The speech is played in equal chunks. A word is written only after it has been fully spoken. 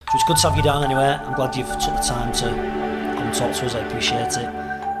So it's good to have you down anyway. I'm glad you've took the time to come talk to us. I appreciate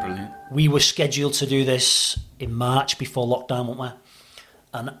it. Brilliant. We were scheduled to do this in March before lockdown, weren't we?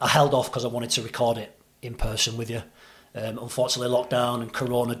 And I held off because I wanted to record it in person with you. Unfortunately, lockdown and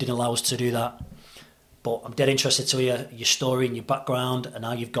Corona didn't allow us to do that. But I'm dead interested to hear your story and your background and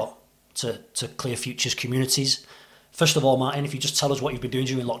how you've got to Clear Futures communities. First of all, Martin, if you just tell us what you've been doing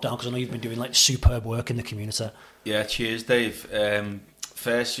during lockdown, because I know you've been doing like superb work in the community. Yeah, cheers, Dave.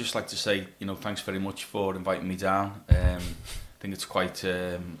 First, just like to say, thanks very much for inviting me down. I think it's quite,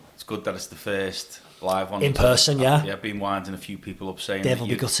 it's good that it's the first live one. In person, yeah. Yeah, I've been winding a few people up saying Dave will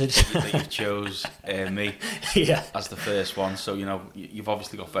be gutted. that you chose me Yeah. as the first one. So, you've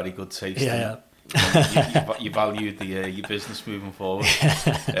obviously got very good taste. Yeah. You valued your business moving forward.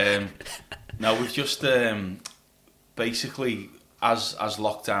 No, we've just basically, as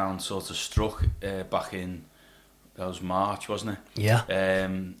lockdown sort of struck back in, that was March, wasn't it? Yeah.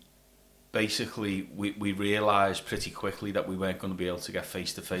 Basically, we realised pretty quickly that we weren't going to be able to get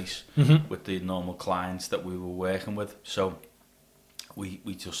face-to-face with the normal clients that we were working with. So we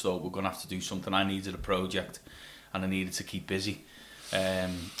just thought we're going to have to do something. I needed a project and I needed to keep busy.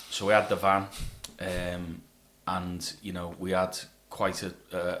 So we had the van and, we had quite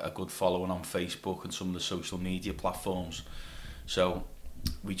a good following on Facebook and some of the social media platforms. So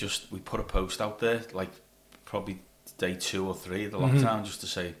we put a post out there, like probably day 2 or 3 of the lockdown, just to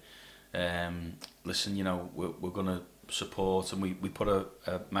say, listen, we're going to support, and we put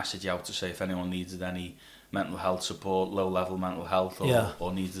a message out to say if anyone needed any mental health support, low-level mental health,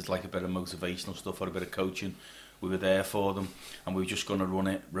 or needed like a bit of motivational stuff or a bit of coaching, we were there for them, and we were just going to run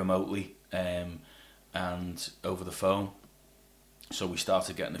it remotely and over the phone. So we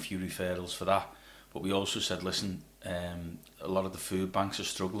started getting a few referrals for that, but we also said, listen, a lot of the food banks are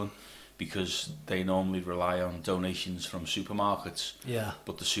struggling because they normally rely on donations from supermarkets. Yeah.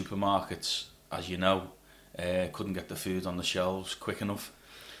 But the supermarkets, as you know, couldn't get the food on the shelves quick enough.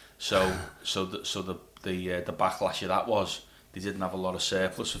 So the backlash of that was they didn't have a lot of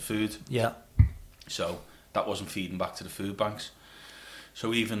surplus of food. Yeah. So that wasn't feeding back to the food banks.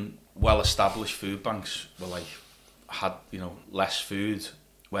 So even well-established food banks were had less food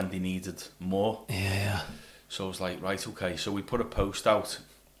when they needed more. Yeah. So I was like, right, okay. So we put a post out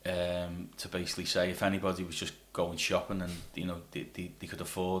to basically say if anybody was just going shopping and they could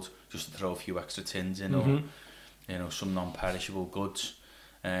afford just to throw a few extra tins in or some non-perishable goods,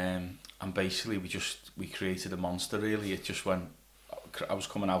 and basically we created a monster really. It just went. I was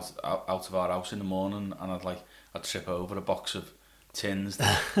coming out of our house in the morning and I'd trip over a box of tins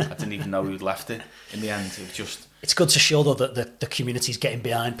that I didn't even know who'd left it. In the end, it was just. It's good to show though that the community's getting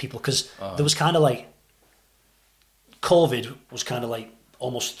behind people, because there was kind of COVID was kind of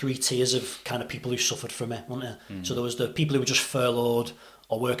almost 3 tiers of kind of people who suffered from it, wasn't there? So there was the people who were just furloughed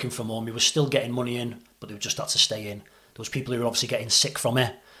or working from home, who were still getting money in, but they just had to stay in. There was people who were obviously getting sick from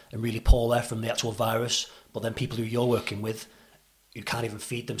it and really poorly from the actual virus, but then people who you're working with who can't even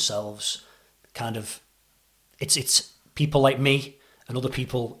feed themselves, it's people like me and other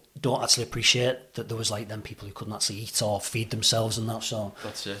people don't actually appreciate that there was them people who couldn't actually eat or feed themselves and that. So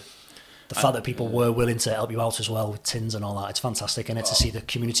that's it. The fact that people were willing to help you out as well with tins and all that, it's fantastic, isn't it, to see the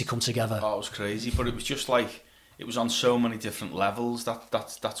community come together. Oh, it was crazy, but it was just it was on so many different levels.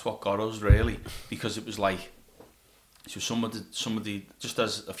 That's what got us really, because it was so somebody just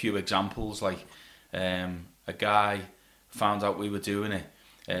as a few examples, a guy found out we were doing it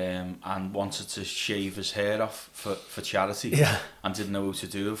and wanted to shave his hair off for charity, and didn't know who to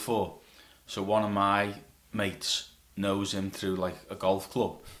do it for. So one of my mates knows him through a golf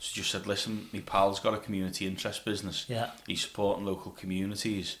club, so just said, listen, my pal's got a community interest business, he's supporting local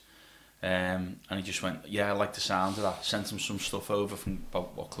communities, and he just went, yeah, I like the sound of that. Sent him some stuff over from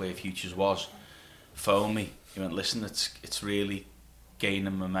about what Clear Futures was. Phoned me, he went, listen, it's really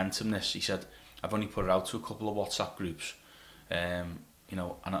gaining momentum, this. He said, I've only put it out to a couple of WhatsApp groups, and I'm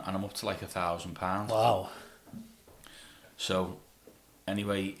up to £1,000. Wow. So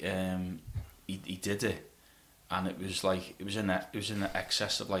anyway, he did it, and it was in the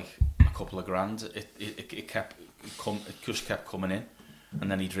excess of a couple of grand. It just kept coming in,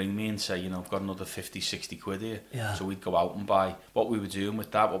 and then he'd ring me and say, I've got another 50-60 quid here. Yeah. So we'd go out and buy. What we were doing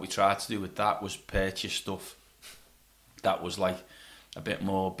with that, what we tried to do with that, was purchase stuff that was a bit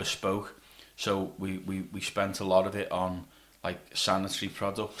more bespoke. So we spent a lot of it on sanitary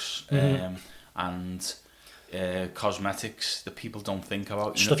products and cosmetics that people don't think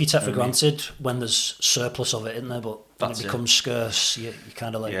about. Stuff you take for granted when there's surplus of it, isn't there? But when it becomes scarce, you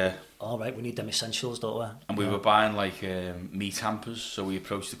kind of all right, we need them essentials, don't we? And we were buying meat hampers, so we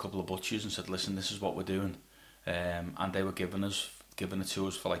approached a couple of butchers and said, listen, this is what we're doing. And they were giving us giving it to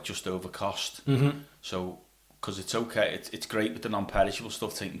us for like just over cost. Mm-hmm. So, because it's okay, it's great with the non-perishable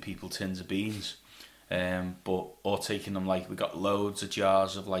stuff, taking people tins of beans, or taking them, like, we got loads of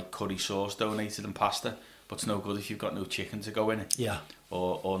jars of like curry sauce donated and pasta, but it's no good if you've got no chicken to go in it, Yeah.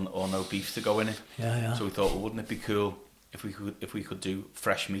 or no beef to go in it. Yeah. So we thought, well, wouldn't it be cool if we could do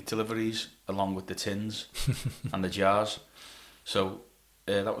fresh meat deliveries along with the tins and the jars? So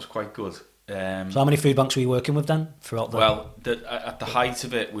that was quite good. So how many food banks were you working with then throughout the... Well, at the height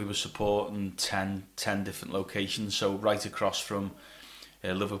of it, we were supporting 10 different locations, so right across from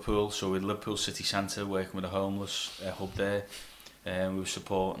Liverpool, so in Liverpool city centre, working with a homeless hub there. We were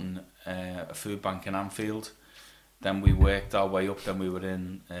supporting a food bank in Anfield. Then we worked our way up, then we were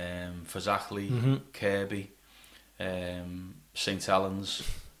in Fazakerley, Mm-hmm. Kirby, St Helens,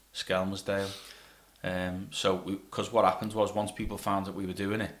 Skelmersdale. So, because what happened was, once people found that we were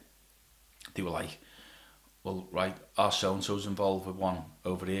doing it, they were like, well, right, our so-and-so's involved with one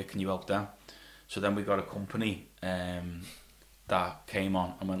over here, can you help them? So then we got a company that came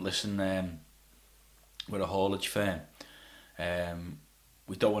on and went, listen, we're a haulage firm.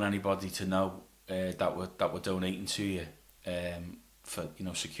 We don't want anybody to know that we're donating to you for, you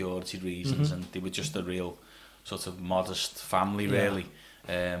know, security reasons. Mm-hmm. And they were just a real sort of modest family, really,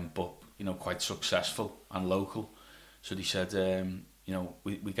 but, you know, quite successful and local. So they said, you know,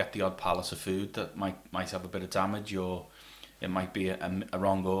 we get the odd pallet of food that might have a bit of damage, or it might be a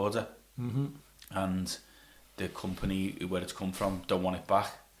wrong order. Mm-hmm. And the company where it's come from don't want it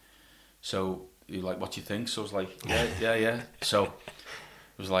back. So you're like, what do you think? So I was like, yeah. So it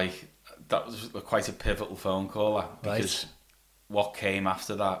was like, that was quite a pivotal phone call, because what came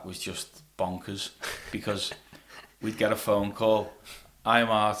after that was just bonkers. Because we'd get a phone call, I'm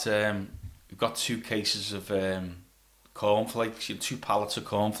at, we've got 2 cases of cornflakes, 2 pallets of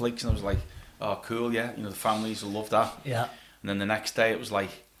cornflakes, and I was like, oh cool, yeah, you know, the families will love that. Yeah. And then the next day it was like,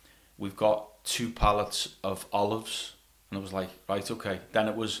 we've got 2 pallets of olives, and I was like, right, okay. Then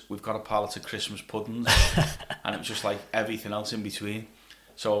it was, we've got a pallet of Christmas puddings, and it was just like everything else in between.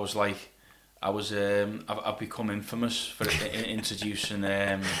 So I was like, I've become infamous for introducing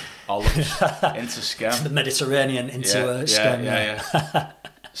olives into Skem. The Mediterranean into Skem. Yeah.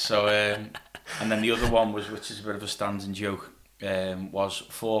 So, and then the other one was, which is a bit of a standing joke, was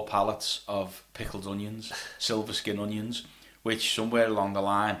 4 pallets of pickled onions, silver skin onions, which somewhere along the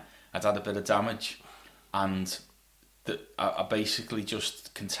line had a bit of damage, and I basically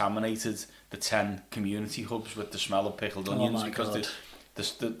just contaminated the 10 community hubs with the smell of pickled onions, because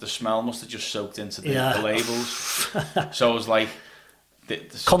the smell must have just soaked into the labels. So I was like,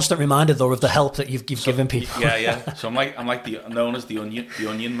 constant reminder though of the help that you've given people. Yeah. So I'm like known as the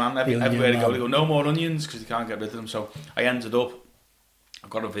onion man. Everywhere I go, they go, no more onions, because they can't get rid of them. So I ended up, I've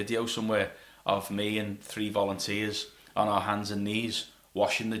got a video somewhere of me and 3 volunteers on our hands and knees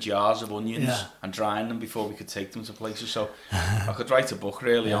washing the jars of onions and drying them before we could take them to places. So I could write a book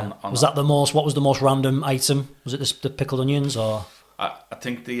really on Was that what was the most random item? Was it the pickled onions, or? I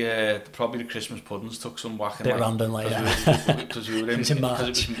think probably the Christmas puddings took some whacking. Bit random, because we were in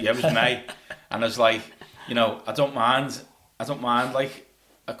March. It was May, and I was like, you know, I don't mind like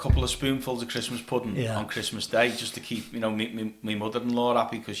a couple of spoonfuls of Christmas pudding on Christmas Day, just to keep, you know, my mother-in-law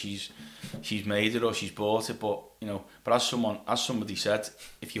happy, because she's made it or she's bought it. But, you know, as somebody said,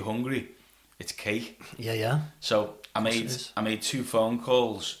 if you're hungry, it's cake. Yeah. So I made 2 phone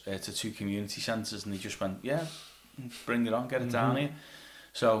calls to 2 community centres, and they just went, yeah, bring it on, get it down here.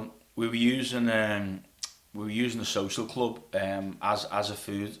 So we were using a social club as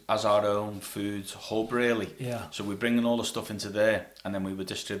our own food hub, really. Yeah. So we're bringing all the stuff into there, and then we were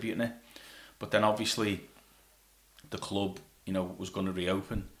distributing it. But then obviously the club, you know, was going to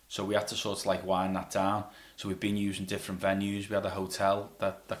reopen, so we had to sort of like wind that down. So we've been using different venues. We had a hotel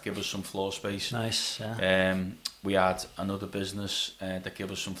that gave us some floor space. Nice. Yeah. We had another business that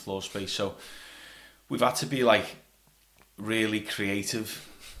gave us some floor space. So we've had to be like really creative,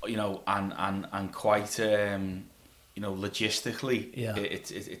 you know, and quite you know, logistically,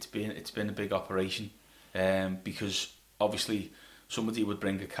 it's been a big operation, because obviously somebody would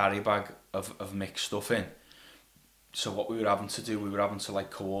bring a carry bag of mixed stuff in. So what we were having to do, we were having to like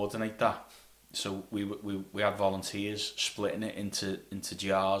coordinate that. So we had volunteers splitting it into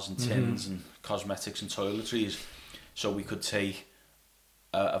jars and tins and cosmetics and toiletries, so we could take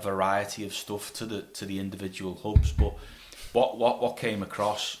a variety of stuff to the individual hubs. But what came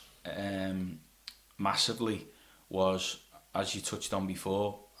across massively was, as you touched on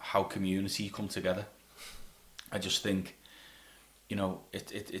before, how community come together. I just think, you know,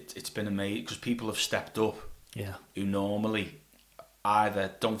 it's been amazing, because people have stepped up who normally either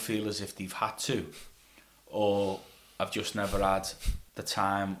don't feel as if they've had to, or I've just never had the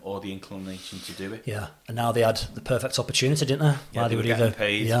time or the inclination to do it. Yeah, and now they had the perfect opportunity, didn't they? Yeah, they were getting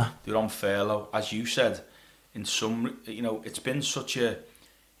paid. Yeah, they were on furlough, as you said. In some, it's been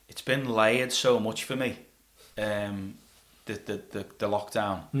layered so much for me. The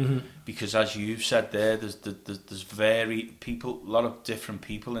lockdown, because as you've said there, there's a lot of different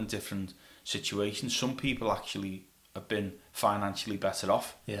people in different situations. Some people actually have been financially better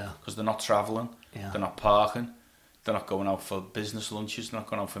off, because they're not travelling, they're not parking, they're not going out for business lunches, they're not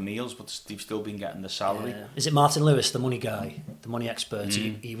going out for meals, but they've still been getting the salary. Yeah. Is it Martin Lewis, the money guy, the money expert?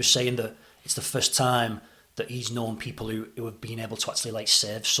 He was saying that it's the first time that he's known people who have been able to actually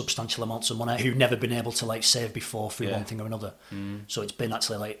save substantial amounts of money, who've never been able to save before through one thing or another. So it's been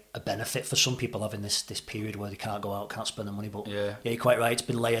actually a benefit for some people having this period where they can't go out, can't spend the money. But yeah, you're quite right. It's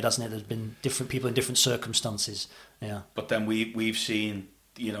been layered, hasn't it? There's been different people in different circumstances. Yeah. But then we've seen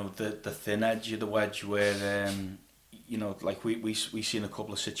the thin edge of the wedge where we've seen a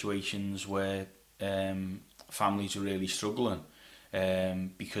couple of situations where families are really struggling.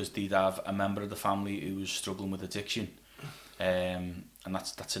 Because they'd have a member of the family who was struggling with addiction, and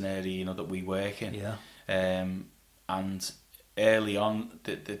that's an area that we work in. Yeah. And early on,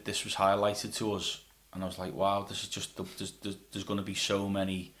 this was highlighted to us, and I was like, wow, this is just there's going to be so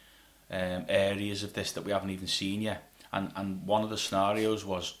many areas of this that we haven't even seen yet. And one of the scenarios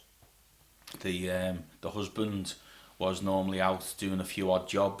was the husband was normally out doing a few odd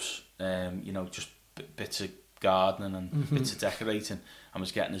jobs, just bits of gardening and bits of decorating, and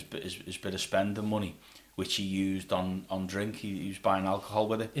was getting his bit of spending money, which he used on drink. He was buying alcohol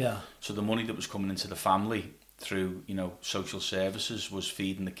with it. Yeah. So the money that was coming into the family through social services was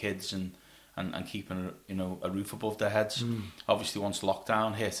feeding the kids and keeping a roof above their heads. Obviously, once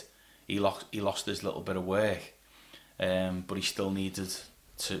lockdown hit, he lost his little bit of work, but he still needed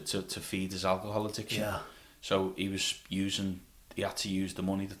to feed his alcohol addiction. Yeah. So he had to use the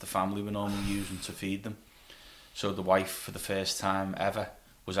money that the family were normally using to feed them. So the wife, for the first time ever,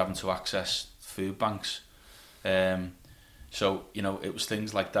 was having to access food banks. So it was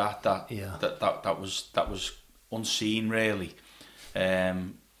things like that was unseen, really.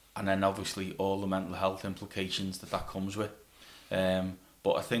 And then obviously all the mental health implications that comes with.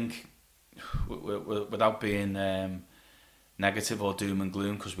 But I think, without being negative or doom and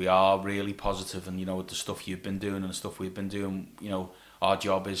gloom, because we are really positive, and with the stuff you've been doing and the stuff we've been doing, our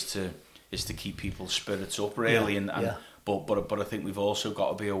job is to keep people's spirits up, really. But I think we've also got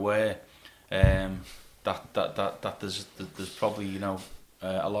to be aware that there's probably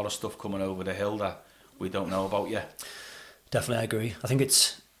a lot of stuff coming over the hill that we don't know about yet. Definitely, I agree. I think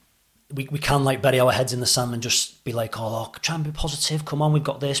we can bury our heads in the sand and just be like, oh, try and be positive, come on, we've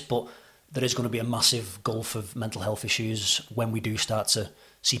got this. But there is going to be a massive gulf of mental health issues when we do start to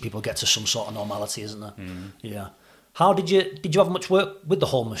see people get to some sort of normality, isn't there? Yeah. How did you have much work with the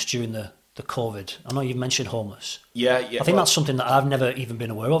homeless during the COVID? I know you've mentioned homeless. Yeah. I think that's something that I've never even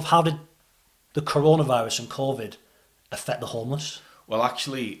been aware of. How did the coronavirus and COVID affect the homeless? Well,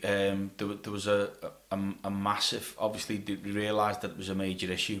 actually, there was a massive. Obviously, we realised that it was a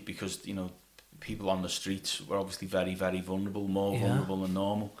major issue because people on the streets were obviously very, very vulnerable, more vulnerable than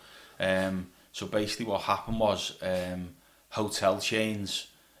normal. So basically, what happened was hotel chains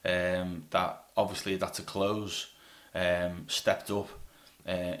that obviously had to close stepped up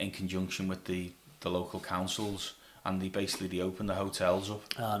in conjunction with the local councils, and they opened the hotels up.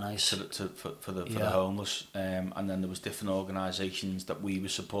 Oh, nice. For the homeless, and then there was different organisations that we were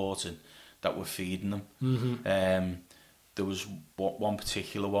supporting that were feeding them. There was one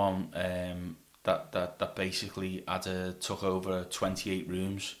particular one that basically took over 28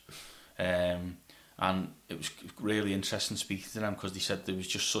 rooms, and it was really interesting speaking to them because they said there was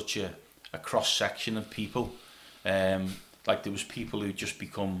just such a cross section of people. There was people who just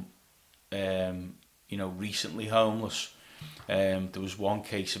become recently homeless. There was one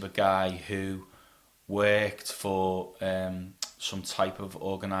case of a guy who worked for some type of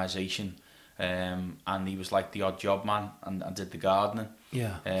organisation, and he was like the odd job man and did the gardening.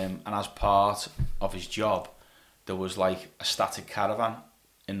 Yeah. And as part of his job, there was a static caravan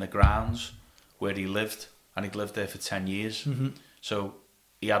in the grounds where he lived, and he'd lived there for 10 years. So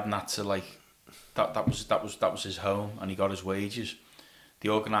he hadn't had to that was his home, and he got his wages. The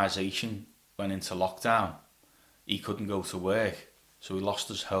organisation went into lockdown. He couldn't go to work, so he lost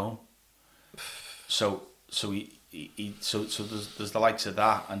his home. So there's the likes of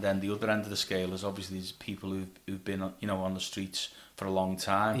that, and then the other end of the scale is obviously these people who've been on the streets for a long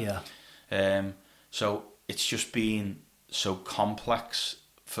time. Yeah. So it's just been so complex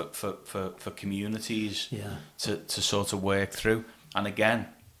for communities to sort of work through. And again,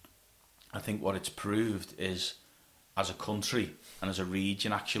 I think what it's proved is as a country and as a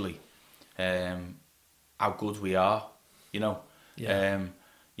region actually, how good we are, you know,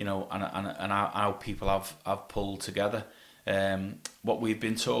 you know, and how people have pulled together. What we've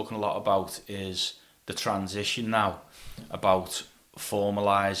been talking a lot about is the transition now, about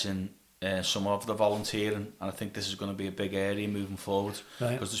formalising some of the volunteering, and I think this is going to be a big area moving forward,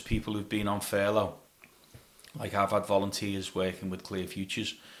 because there's people who've been on furlough. Like, I've had volunteers working with Clear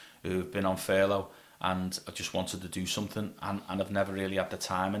Futures who've been on furlough, and I just wanted to do something, and I've never really had the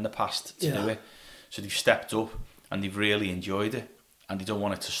time in the past to do it. So they've stepped up and they've really enjoyed it, and they don't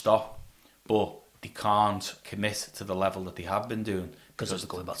want it to stop, but they can't commit to the level that they have been doing because they're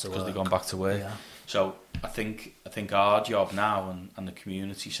going back to work. Because they've gone back to work. Yeah. So I think our job now, and the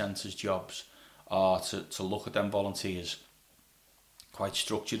community centres' jobs, are to look at them volunteers quite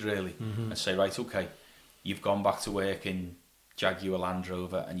structured really, and say, right, okay, you've gone back to work in Jaguar Land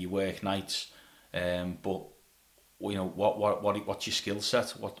Rover and you work nights, but you know what's your skill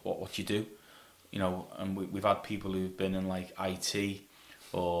set, what you do, you know. And we've had people who've been in like IT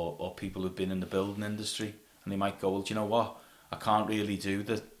or people who've been in the building industry, and they might go, well, do you know what, I can't really do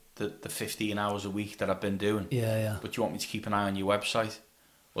the 15 hours a week that I've been doing. But do you want me to keep an eye on your website,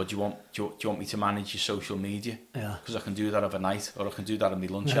 or do you want me to manage your social media? Because I can do that overnight, or I can do that in my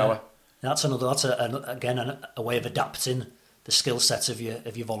lunch hour. That's a way of adapting the skill set of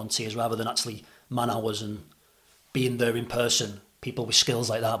your volunteers, rather than actually man hours and being there in person. People with skills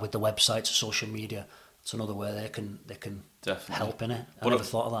like that, with the websites, social media, it's another way they can definitely help in it. I never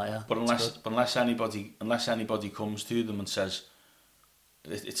thought of that. Yeah, but unless anybody comes to them and says,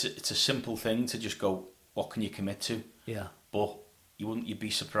 it's a simple thing to just go, what can you commit to? Yeah. But you'd be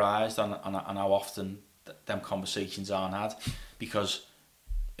surprised on how often them conversations aren't had, because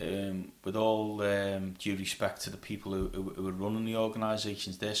with all due respect to the people who are running the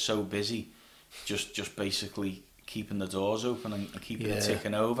organisations, they're so busy just basically keeping the doors open and keeping it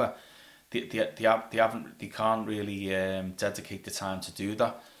ticking over. They can't really dedicate the time to do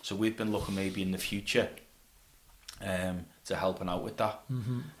that. So we've been looking maybe in the future to helping out with that,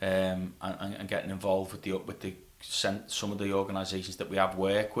 and getting involved with some of the organisations that we have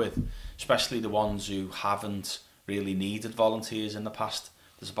work with, especially the ones who haven't really needed volunteers in the past.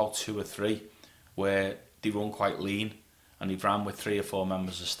 There's about 2 or 3 where they run quite lean, and they've ran with 3 or 4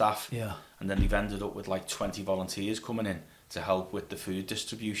 members of staff, and then they've ended up with like 20 volunteers coming in to help with the food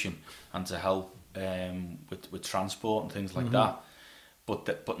distribution and to help with transport and things like that.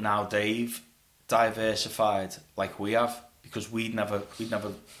 But now they've diversified like we have, because we'd never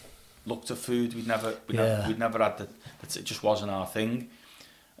looked at food. We'd never had that. It just wasn't our thing.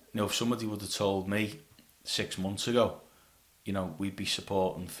 You know, if somebody would have told me 6 months ago, you know, we'd be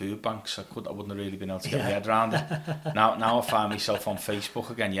supporting food banks, I wouldn't have really been able to get my head around it. Now I find myself on Facebook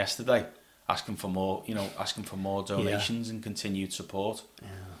again yesterday, asking for more donations and continued support.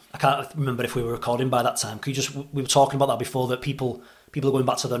 I can't remember if we were recording by that time. We were talking about that before, that people are going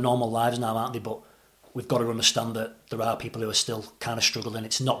back to their normal lives now, aren't they? But we've got to understand that there are people who are still kind of struggling.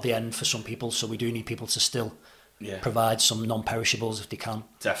 It's not the end for some people, so we do need people to still provide some non-perishables if they can.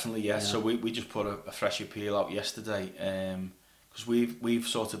 Definitely, yeah. So we just put a fresh appeal out yesterday, because we've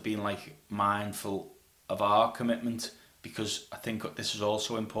sort of been like mindful of our commitment, because I think this is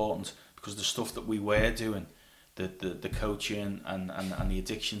also important, because the stuff that we were doing, the coaching and the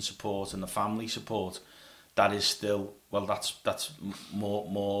addiction support and the family support, that is still, well, that's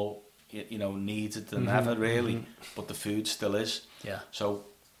more you know, needed than ever really, but the food still is. So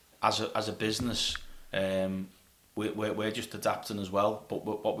as a business, we're just adapting as well. But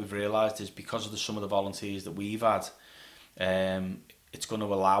what we've realised is, because of some of the volunteers that we've had, it's going to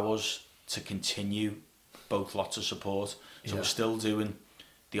allow us to continue both lots of support. So we're still doing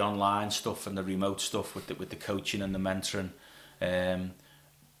the online stuff and the remote stuff with the coaching and the mentoring,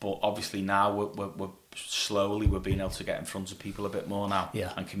 but obviously now we're being able to get in front of people a bit more now,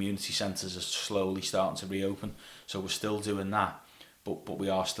 and community centres are slowly starting to reopen. So we're still doing that, but we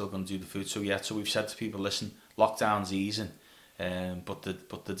are still going to do the food. So we've said to people, listen, lockdown's easing, but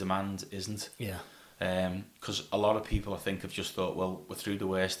the demand isn't. Because a lot of people, I think, have just thought, well, we're through the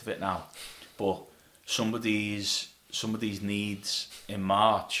worst of it now, but some of these needs in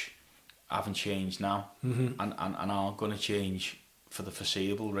March haven't changed now, and aren't going to change for the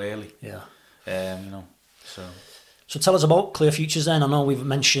foreseeable, really. You know, so tell us about Clear Futures then. I know we've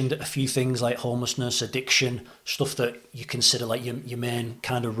mentioned a few things like homelessness, addiction, stuff that you consider like your main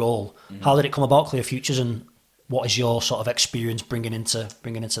kind of role. How did it come about, Clear Futures, and what is your sort of experience bringing into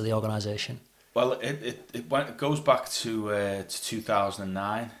the organisation? Well, it goes back to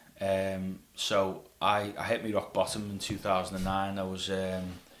 2009. So I hit me rock bottom in 2009.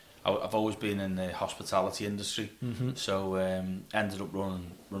 I've always been in the hospitality industry, so ended up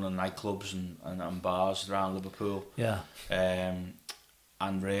running nightclubs and bars around Liverpool. Yeah.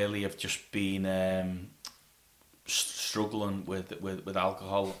 And really I've just been struggling with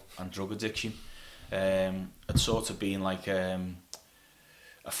alcohol and drug addiction. It's sort of been like a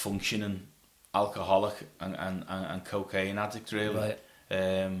functioning alcoholic and cocaine addict, really. Right.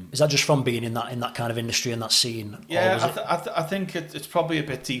 Is that just from being in that kind of industry and that scene? Yeah, I think it's probably a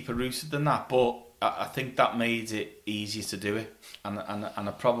bit deeper rooted than that, but I think that made it easier to do it, and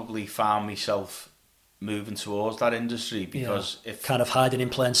I probably found myself moving towards that industry because if kind of hiding in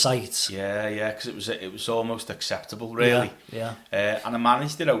plain sight. Yeah, because it was almost acceptable, really. Yeah. And I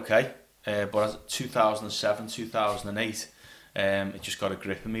managed it okay, but as 2007, 2008, it just got a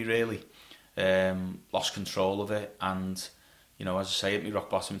grip of me, really. Lost control of it, and you know, as I say, hit me rock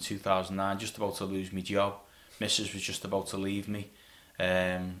bottom in 2009, just about to lose my job. Missus was just about to leave me.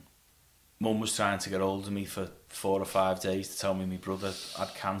 Mum was trying to get hold of me for 4 or 5 days to tell me my brother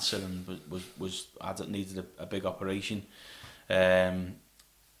had cancer and needed a big operation.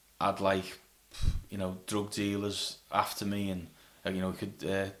 I'd like, you know, drug dealers after me, and you know,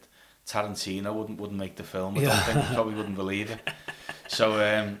 Tarantino wouldn't make the film. I don't think, he probably wouldn't believe it. So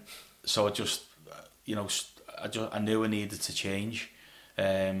I just, you know, I knew I needed to change.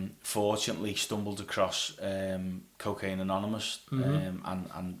 Fortunately, stumbled across Cocaine Anonymous,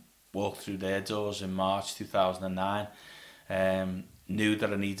 and walked through their doors in March 2009. Knew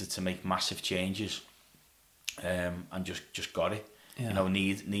that I needed to make massive changes, and just got it. Yeah. You know,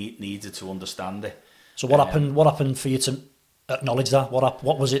 needed to understand it. So what happened? What happened for you to acknowledge that?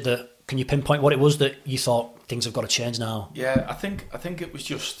 What was it that? Can you pinpoint what it was that you thought things have got to change now? Yeah, I think it was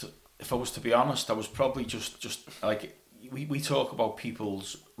just. If I was to be honest, I was probably just like we talk about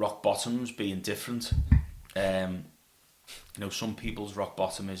people's rock bottoms being different. You know, some people's rock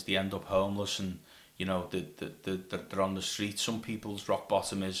bottom is they end up homeless and, you know, they're on the street. Some people's rock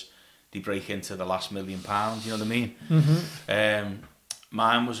bottom is they break into the last £1 million. You know what I mean? Mm-hmm.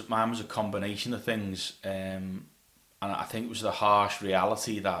 Mine was a combination of things, and I think it was the harsh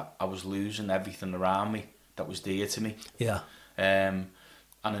reality that I was losing everything around me that was dear to me. Yeah.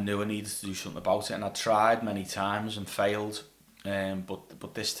 And I knew I needed to do something about it, and I tried many times and failed.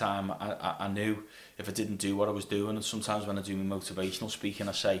 But this time I knew if I didn't do what I was doing, and sometimes when I do my motivational speaking,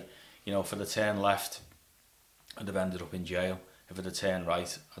 I say, you know, if I'd have turned left, I'd have ended up in jail. If I'd have turned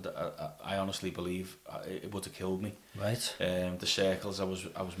right, I honestly believe it would have killed me. Right. The circles I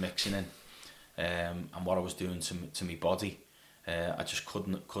was mixing in, and what I was doing to my body, I just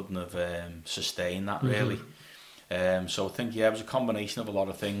couldn't have sustained that, really. So I think it was a combination of a lot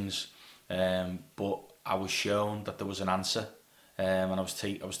of things, but I was shown that there was an answer, and I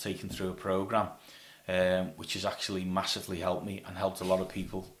was taken through a program, which has actually massively helped me and helped a lot of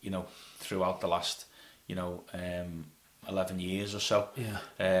people, you know, throughout the last, you know, 11 years or so.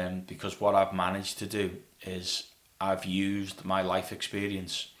 Yeah. Because what I've managed to do is I've used my life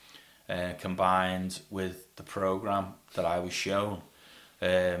experience combined with the program that I was shown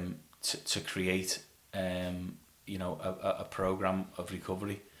to create, you know, a program of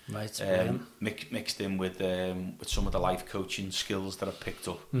recovery. Right. Mixed in with some of the life coaching skills that I've picked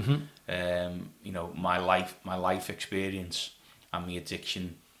up. You know, my life experience and my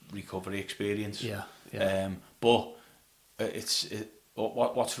addiction recovery experience. Yeah. Yeah. But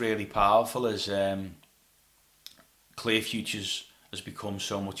what's really powerful is Clear Futures has become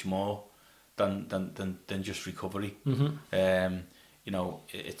so much more than just recovery. You know,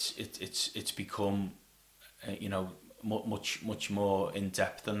 it's become you know, much more in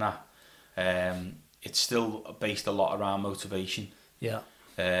depth than that. It's still based a lot around motivation. Yeah.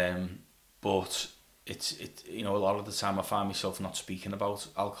 But it's you know, a lot of the time I find myself not speaking about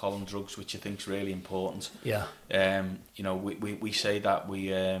alcohol and drugs, which I think is really important. Yeah. You know, we say that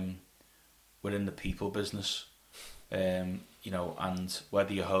we're in the people business. You know, and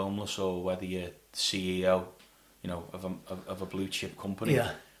whether you're homeless or whether you're the CEO, you know, of a blue chip company,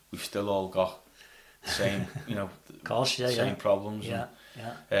 yeah, we've still all got the same, you know, of course, yeah, same yeah. problems. Yeah,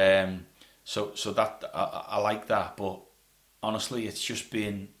 and, yeah. So that I like that, but honestly, it's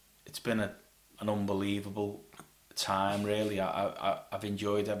been an unbelievable time, really. I've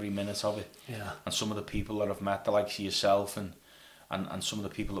enjoyed every minute of it. Yeah. And some of the people that I've met, the likes of yourself, and some of the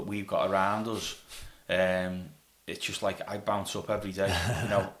people that we've got around us, it's just like I bounce up every day, you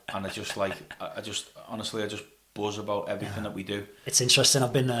know, and I just honestly buzz about everything that we do. It's interesting.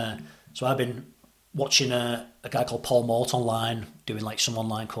 I've been watching a guy called Paul Mort online doing like some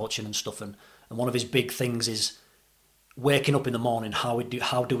online coaching and stuff, and one of his big things is waking up in the morning. How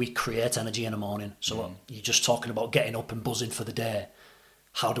do we create energy in the morning? So you're just talking about getting up and buzzing for the day.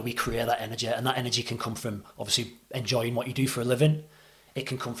 how do we create that energy? And that energy can come from obviously enjoying what you do for a living. It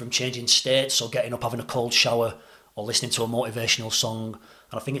can come from changing states, so getting up, having a cold shower, or listening to a motivational song.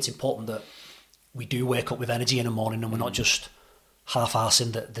 And I think it's important that we do wake up with energy in the morning and we're not just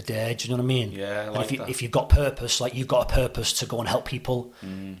half-arsing the day. Do you know what I mean? Yeah, I and like if you've got purpose, like you've got a purpose to go and help people,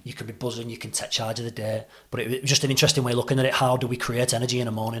 you can be buzzing, you can take charge of the day. But it was just an interesting way of looking at it. How do we create energy in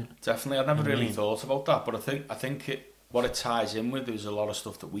the morning? Definitely, I've never really thought about that, but I think what it ties in with is a lot of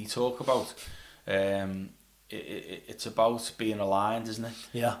stuff that we talk about. It's about being aligned, isn't it?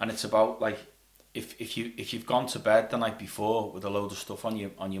 Yeah. And it's about like if you've gone to bed the night before with a load of stuff on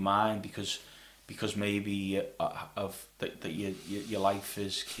your mind because maybe that your life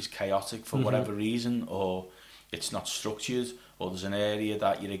is chaotic for whatever reason, or it's not structured, or there's an area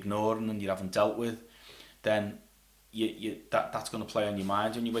that you're ignoring and you haven't dealt with, then that's going to play on your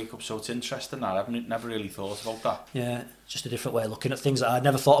mind when you wake up. So it's interesting that I've never really thought about that. Yeah, just a different way of looking at things that I'd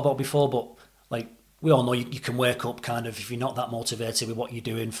never thought about before. But like we all know, you can wake up kind of, if you're not that motivated with what you're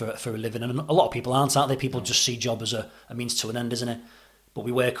doing for a living, and a lot of people aren't they? People just see job as a means to an end, isn't it? But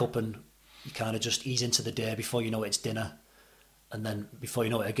we wake up and you kind of just ease into the day. Before you know it, it's dinner, and then before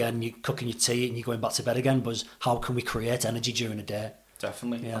you know it again, you're cooking your tea and you're going back to bed again. But how can we create energy during the day?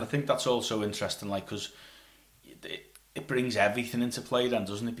 Definitely, yeah. And I think that's also interesting, like, because it brings everything into play then,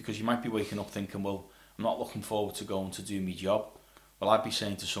 doesn't it? Because you might be waking up thinking, well, I'm not looking forward to going to do my job. Well, I'd be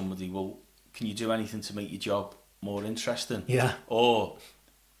saying to somebody, well, can you do anything to make your job more interesting? Yeah. Or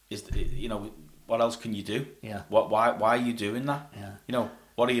what else can you do? Yeah. Why are you doing that? Yeah.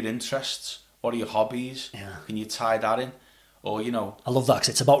 What are your interests? What are your hobbies? Yeah. Can you tie that in? Or I love that because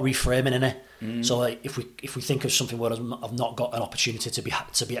it's about reframing, innit? So like, if we think of something where I've not got an opportunity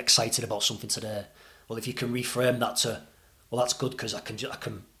to be excited about something today, well, if you can reframe that to, well, that's good because I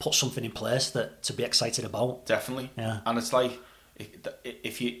can put something in place that to be excited about. Definitely. Yeah. And it's like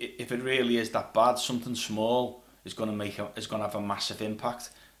if it really is that bad, something small is going to have a massive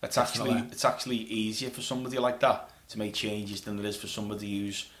impact. It's actually easier for somebody like that to make changes than it is for somebody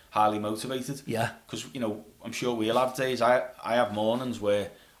who's highly motivated. Yeah. Because I'm sure we'll have days. I have mornings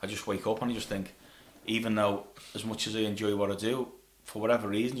where I just wake up and I just think, even though as much as I enjoy what I do, for whatever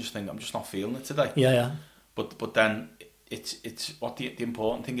reason, just think I'm just not feeling it today. Yeah, yeah. But then it's what the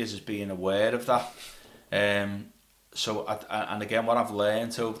important thing is being aware of that. So and again, what I've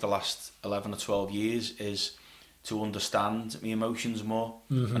learned over the last 11 or 12 years is to understand my emotions more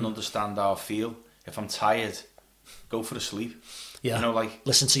and understand how I feel. If I'm tired, go for a sleep. Yeah. Like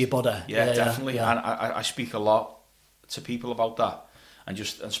listen to your body. Yeah, definitely. Yeah. And I speak a lot to people about that, and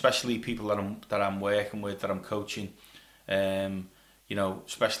especially people that I'm working with, that I'm coaching.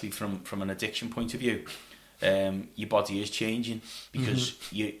 Especially from an addiction point of view, your body is changing because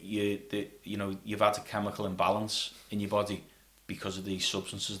you've had a chemical imbalance in your body because of these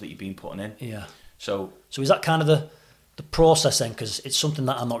substances that you've been putting in. Yeah. So is that kind of the process then? Because it's something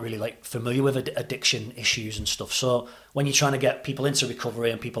that I'm not really like familiar with, addiction issues and stuff. So when you're trying to get people into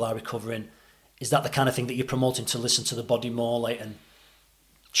recovery and people are recovering, is that the kind of thing that you're promoting, to listen to the body more, like, and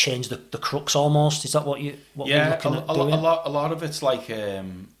change the crux almost? Is that what we're looking at doing? A lot of it's like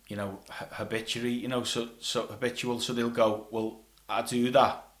habituary, so habitual. So they'll go, well, I do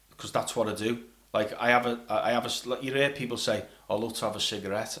that because that's what I do. Like I have a. You hear people say, "I love to have a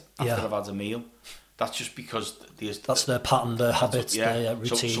cigarette after I've had a meal." That's just because that's their pattern, their habits, their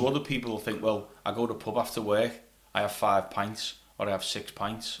routine. So other people will think, well, I go to the pub after work, I have 5 pints or I have 6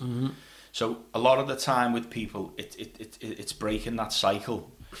 pints. Mm-hmm. So a lot of the time with people, it's breaking that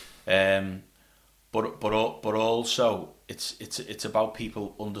cycle. But also it's about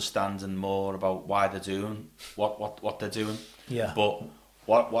people understanding more about why they're doing what they're doing. Yeah. But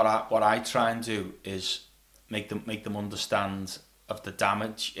what I try and do is make them understand of the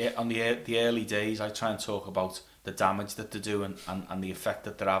damage on the early days. I try and talk about the damage that they're doing and the effect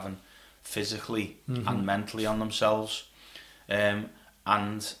that they're having physically and mentally on themselves. And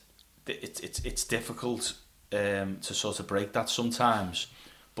it's difficult to sort of break that sometimes,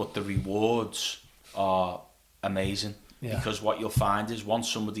 but the rewards are amazing. Because what you'll find is once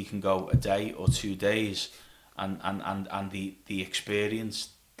somebody can go a day or 2 days and the experience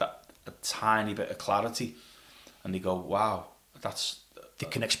that a tiny bit of clarity, and they go, wow, they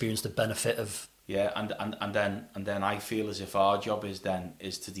can experience the benefit of and then I feel as if our job is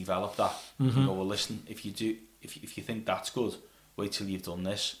to develop that. And go, well, listen, if you think that's good, wait till you've done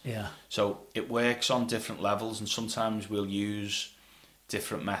this. So it works on different levels, and sometimes we'll use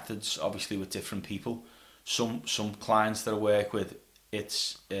different methods, obviously with different people. Some clients that I work with,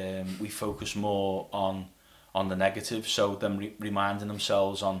 it's we focus more on the negative, so them reminding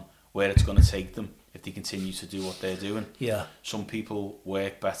themselves on where it's going to take them if they continue to do what they're doing. Yeah. Some people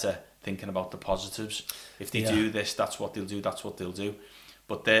work better thinking about the positives. If they do this, that's what they'll do, that's what they'll do.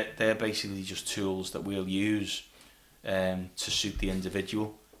 But they're basically just tools that we'll use to suit the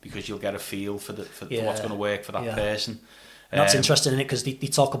individual, because you'll get a feel for what's going to work for that person. And that's interesting, isn't it? Because they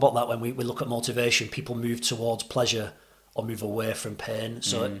talk about that when we look at motivation. People move towards pleasure or move away from pain.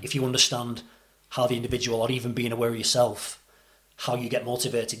 So if you understand how the individual, or even being aware of yourself, how you get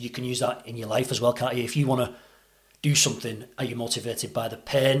motivated, you can use that in your life as well, can't you? If you want to do something, are you motivated by the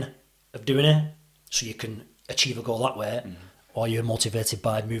pain of doing it so you can achieve a goal that way, or you're motivated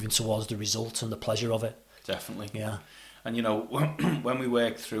by moving towards the result and the pleasure of it? Definitely. Yeah. And you know, when we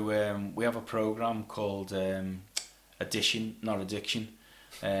work through, we have a program called Addition, Not Addiction.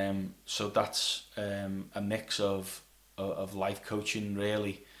 So that's a mix of life coaching,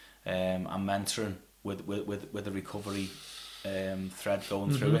 really, and mentoring with a recovery thread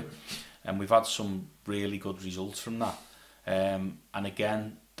going through it. And we've had some really good results from that. And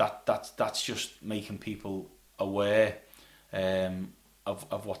again, that's just making people aware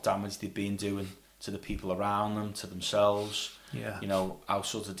of what damage they've been doing to the people around them, to themselves. Yeah. You know, how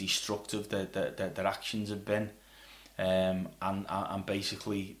sort of destructive their actions have been, and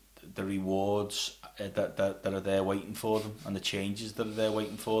basically the rewards that are there waiting for them, and the changes that are there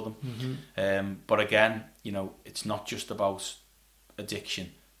waiting for them. But again, you know, it's not just about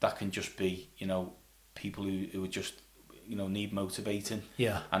addiction. That can just be, you know, people who are just, you know, need motivating,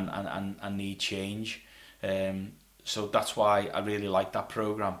 and need change. So that's why I really like that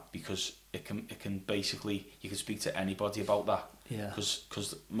program, because it can basically, you can speak to anybody about that. Yeah.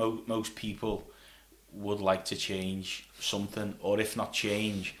 Because most people would like to change something, or if not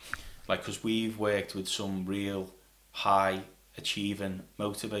change, like, because we've worked with some real high achieving,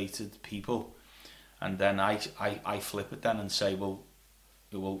 motivated people, and then I flip it then and say, well,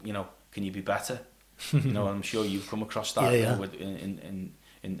 you know, can you be better? You know, I'm sure you've come across that you know, with in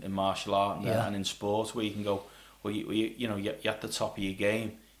martial art and in sport, where you can go, well, you know, you're at the top of your game.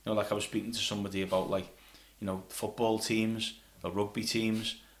 You know, like I was speaking to somebody about, like, you know, football teams or rugby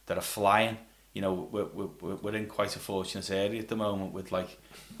teams that are flying. You know, we're in quite a fortunate area at the moment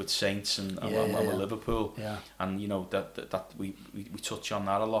with Saints and with Liverpool. Yeah. And you know that we touch on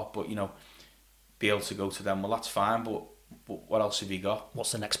that a lot, but you know, be able to go to them, well, that's fine, but what else have you got?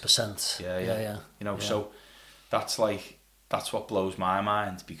 What's the next percent? Yeah. You know, so that's what blows my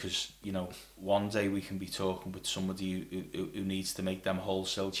mind, because you know, one day we can be talking with somebody who needs to make them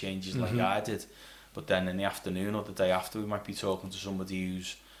wholesale changes like I did, but then in the afternoon or the day after, we might be talking to somebody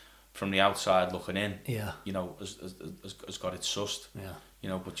who's from the outside looking in, you know, has got it sussed, you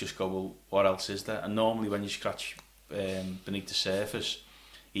know, but just go, well, what else is there? And normally when you scratch beneath the surface,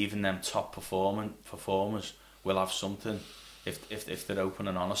 even them top performers will have something if they're open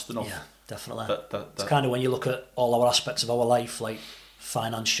and honest enough. Yeah, definitely. That it's kind of when you look at all our aspects of our life, like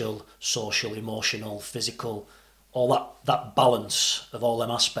financial, social, emotional, physical, all that balance of all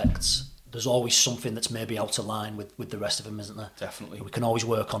them aspects, there's always something that's maybe out of line with the rest of them, isn't there? Definitely. We can always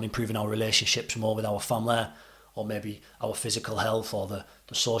work on improving our relationships more with our family, or maybe our physical health, or the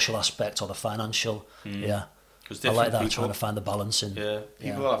social aspect, or the financial. Yeah. I like that, people, trying to find the balance in. Yeah,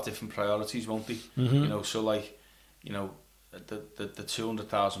 people will have different priorities, won't they? You know, so like, you know, the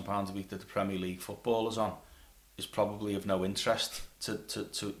 £200,000 a week that the Premier League footballers on is probably of no interest to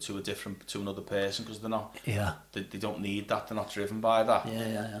another person, because they're not. Yeah. They don't need that. They're not driven by that.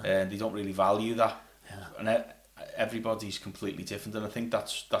 And they don't really value that. Yeah. And everybody's completely different, and I think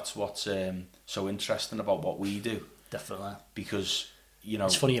that's what's so interesting about what we do. Definitely. Because, you know,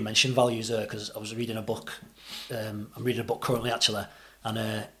 it's funny you mentioned values there, because I was reading a book. I'm reading a book currently, actually,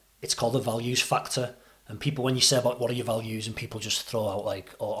 and it's called The Values Factor. And people, when you say about what are your values, and people just throw out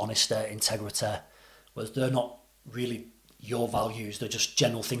like, honesty, integrity, whereas they're not really your values, they're just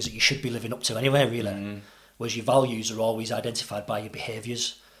general things that you should be living up to anyway, really. Whereas your values are always identified by your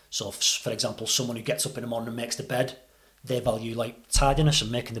behaviours. So, for example, someone who gets up in the morning and makes the bed, they value like tidiness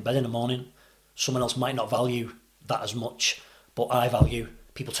and making the bed in the morning. Someone else might not value that as much, but I value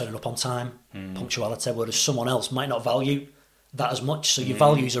people turning up on time, punctuality, whereas someone else might not value that as much. So your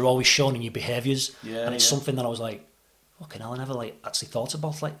values are always shown in your behaviours, and it's something that I was like, fucking hell, I never actually thought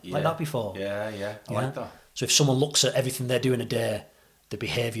about like that before. I like that. So if someone looks at everything they're doing a day, the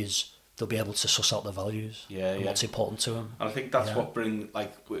behaviours, they'll be able to suss out their values and what's important to them. And I think that's what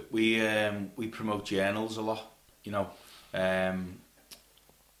we promote journals a lot, you know, and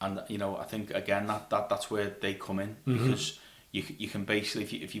you know, I think again that's where they come in, because you can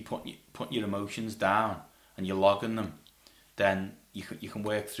basically, if you put your emotions down and you're logging them, then you can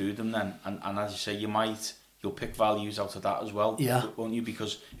work through them then, and as you say, you might you'll pick values out of that as well, Yeah. won't you?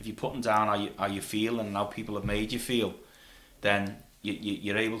 Because if you're putting down how you feel and how people have made you feel, then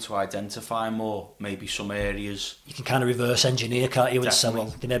you're able to identify more maybe some areas. You can kind of reverse engineer, can't you, and say,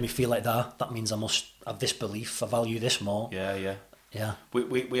 Definitely. well, they made me feel like that means I must have this belief, I value this more. Yeah.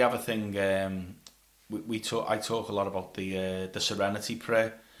 We have a thing, I talk a lot about the Serenity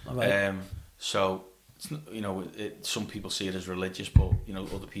Prayer. All right. So, some people see it as religious, but,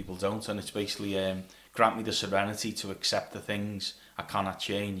 other people don't. And it's basically, grant me the serenity to accept the things I cannot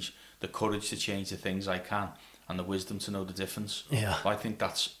change, the courage to change the things I can, and the wisdom to know the difference. Yeah. I think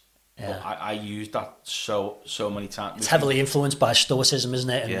that's... Yeah. I use that so many times. It's heavily influenced by Stoicism, isn't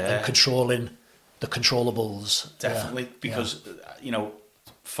it? And, Yeah. and controlling the controllables. Definitely, Yeah. because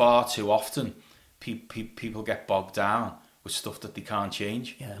far too often people get bogged down with stuff that they can't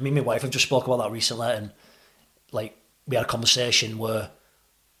change. Yeah, I mean, my wife, I've just spoke about that recently, and like we had a conversation where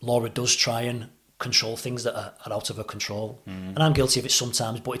Laura does try and control things that are out of her control, and I'm guilty of it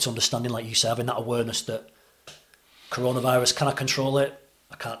sometimes. But it's understanding, like you say, having that awareness that coronavirus, can I control it?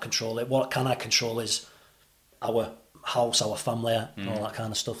 I can't control it. What can I control is our house, our family, and all that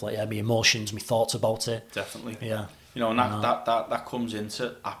kind of stuff. Like, yeah, my emotions, my thoughts about it. Definitely. Yeah. And that comes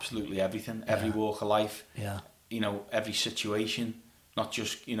into absolutely everything, every walk of life. Yeah. Every situation, not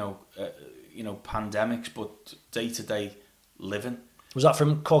just pandemics, but day-to-day living. Was that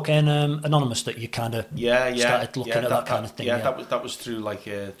from Cocaine Anonymous that you kind of started looking at that kind of thing? Yeah, that was through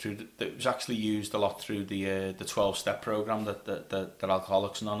it was actually used a lot through the 12-step program that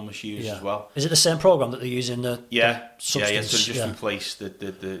Alcoholics Anonymous use as well. Is it the same program that they use in the So substance? just replace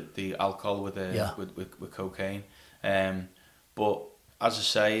the alcohol with cocaine. But as I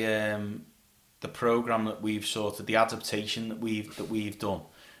say, the program that we've the adaptation that we've done,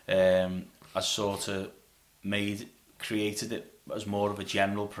 has sort of created it as more of a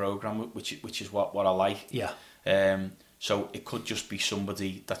general program, which is what I like. Yeah. So it could just be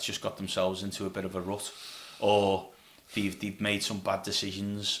somebody that's just got themselves into a bit of a rut, or they've made some bad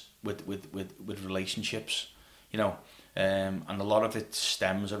decisions with relationships, and a lot of it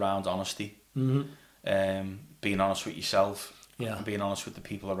stems around honesty. Mm-hmm. Being honest with yourself, Yeah. and being honest with the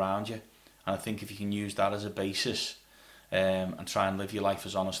people around you. And I think if you can use that as a basis, and try and live your life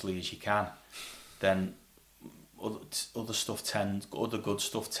as honestly as you can, then other good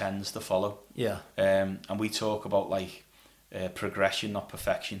stuff tends to follow. Yeah. And we talk about progression, not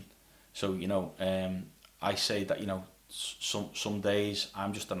perfection. So I say that some days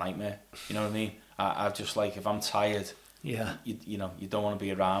I'm just a nightmare. You know what I mean? I've just if I'm tired, Yeah. you don't want to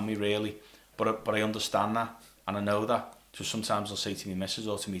be around me really. But I understand that, and I know that. So sometimes I'll say to my missus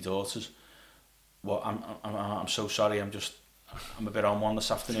or to my daughters, "Well, I'm so sorry. I'm a bit on one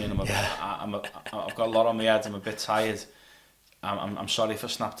this afternoon. I've got a lot on my head. I'm a bit tired. I'm sorry if I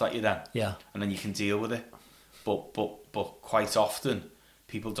snapped at you then." Yeah. And then you can deal with it. But quite often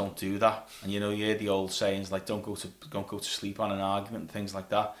people don't do that. And you hear the old sayings like don't go to sleep on an argument and things like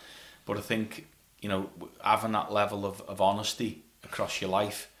that. But I think having that level of honesty across your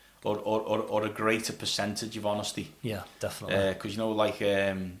life, or a greater percentage of honesty. Yeah, definitely. Because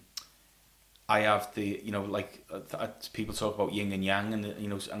I have people talk about yin and yang, and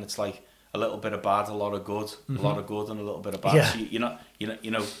and it's like a little bit of bad, a lot of good, a lot of good, and a little bit of bad. Yeah. So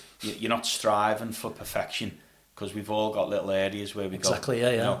you're not striving for perfection, because we've all got little areas where we Exactly,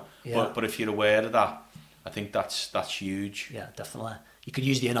 go. yeah. But if you're aware of that, I think that's huge. Yeah, definitely. You could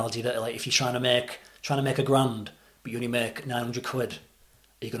use the analogy that if you're trying to make £1,000, but you only make 900 quid,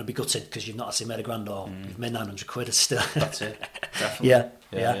 are you going to be gutted because you've not actually made £1,000, or you've made 900 quid? It's still. That's it. Definitely.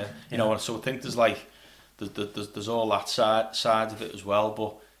 Yeah. So I think there's all that side of it as well.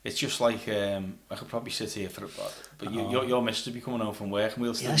 But it's just I could probably sit here for but your missus will be coming home from work, and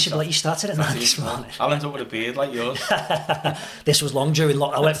we'll still. Yeah, she'll be like, you started at 9 this morning. I'll end up with a beard like yours. This was long during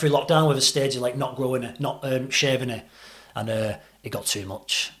I went through lockdown with a stage of not growing it, not shaving it, and it got too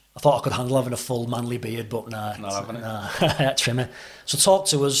much. I thought I could handle having a full manly beard, but nah. Not having it. Nah, trim it. So talk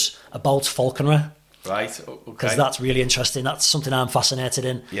to us about falconry. Right, okay. Because that's really interesting. That's something I'm fascinated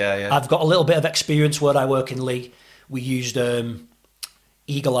in. Yeah. I've got a little bit of experience where I work in Leigh. We used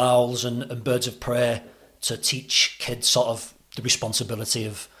eagle owls and birds of prey to teach kids sort of the responsibility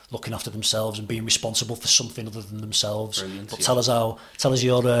of looking after themselves and being responsible for something other than themselves. Brilliant, but yeah. tell us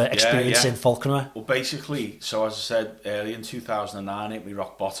your experience in falconry. Well, basically, so as I said earlier, in 2009 hit me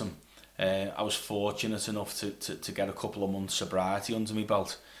rock bottom. I was fortunate enough to get a couple of months sobriety under my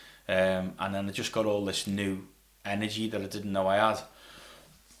belt, and then I just got all this new energy that I didn't know I had.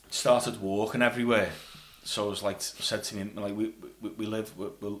 Started walking everywhere. So I was said to me, we're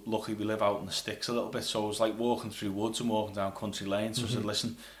lucky we live out in the sticks a little bit. So I was walking through woods and walking down country lanes. So I said,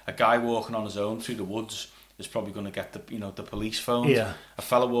 listen, a guy walking on his own through the woods is probably going to get the police phoned. Yeah. A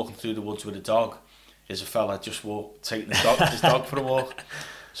fella walking through the woods with a dog is a fella just taking his dog for a walk.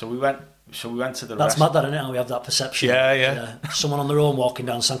 So we went to the That's mad, that, isn't it? How we have that perception. Yeah. Someone on their own walking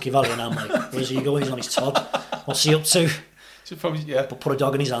down Sankey Valley, and I'm like, where's he going? He's on his Todd. What's he up to? So probably, yeah. But put a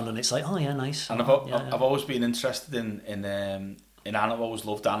dog in his hand, and it's like, oh yeah, nice. And I've always been interested in animals. I've always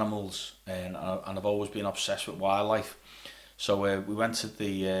loved animals, and I've always been obsessed with wildlife. So we went to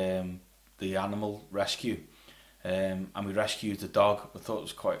the animal rescue, and we rescued the dog. I thought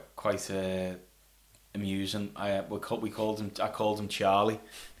it was quite amusing. I called him Charlie,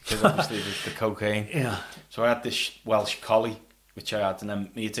 because obviously the cocaine. Yeah. So I had this Welsh collie, which I had, and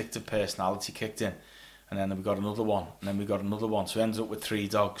then my addictive personality kicked in, and then we got another one, and then we got another one. So we ended up with 3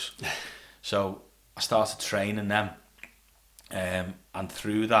 dogs. So I started training them, and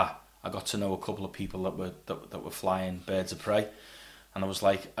through that I got to know a couple of people that were flying birds of prey. And I was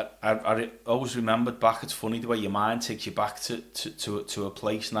like, I always remembered back. It's funny the way your mind takes you back to a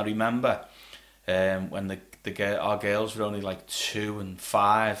place. And I remember when our girls were only like 2 and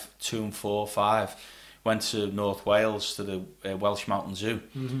 4, 5, went to North Wales to the Welsh Mountain Zoo,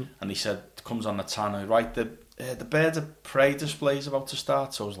 and he said, it comes on the tannoy, right, the birds of prey display is about to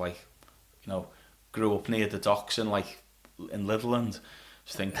start. So I was like, grew up near the docks in Litherland,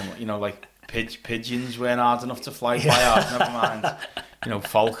 was thinking, like pigeons weren't hard enough to fly by ours, never mind,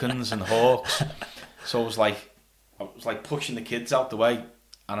 falcons and hawks. So I was like pushing the kids out the way,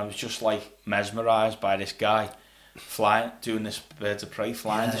 and I was just like mesmerised by this guy doing this birds of prey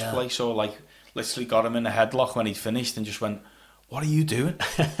flying display. So like literally got him in a headlock when he'd finished and just went, "What are you doing?"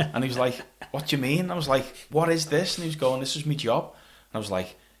 And he was like, "What do you mean?" I was like, "What is this?" And he was going, "This is my job." And I was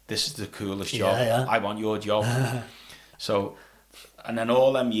like, "This is the coolest job. I want your job." So, and then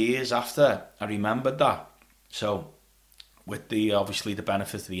all them years after, I remembered that. So, with obviously the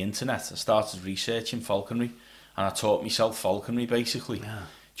benefit of the internet, I started researching falconry, and I taught myself falconry basically. Yeah.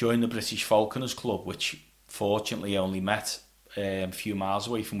 Joined the British Falconers Club, which fortunately only met a few miles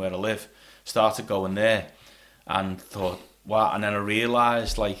away from where I live. Started going there, and thought, wow. And then I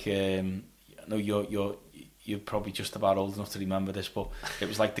realised, you're probably just about old enough to remember this, but it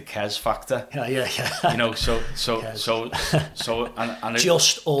was like the Kes factor. Yeah. So and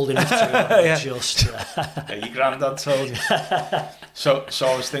just old enough to just. Yeah, your granddad told you. So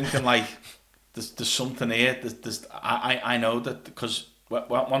I was thinking, like, there's something here. I know that, because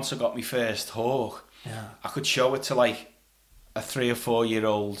once I got my first hawk, I could show it to like a 3 or 4 year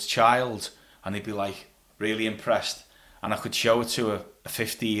old child, and they'd be like really impressed, and I could show it to a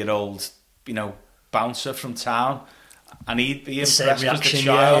 50-year-old, bouncer from town, and he'd be impressed because the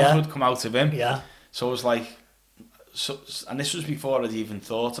child would come out of him. Yeah. So I was like, and this was before I'd even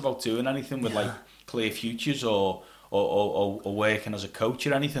thought about doing anything with like Clear Futures or working as a coach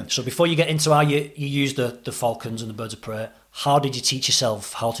or anything. So before you get into how you use the falcons and the birds of prey, how did you teach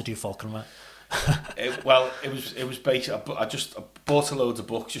yourself how to do falconry? It was basically, I bought a load of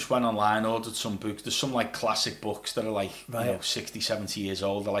books, just went online, ordered some books. There's some like classic books that are like 60, 70 years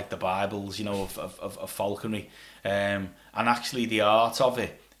old. They're like the Bibles, of falconry. And actually the art of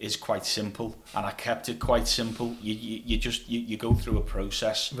it is quite simple, and I kept it quite simple. You go through a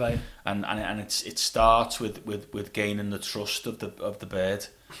process, right? And it starts with gaining the trust of the bird,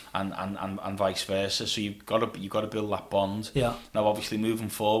 and vice versa. So you've got to build that bond. Yeah. Now, obviously, moving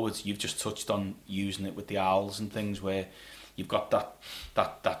forward, you've just touched on using it with the owls and things, where you've got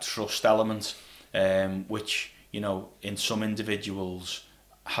that trust element, which in some individuals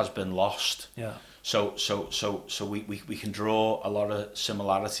has been lost. Yeah. So we can draw a lot of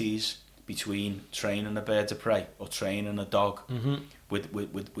similarities between training a bird of prey or training a dog,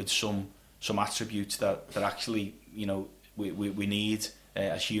 with some attributes that actually we need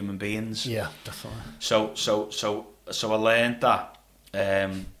as human beings. Yeah, definitely. So I learned that,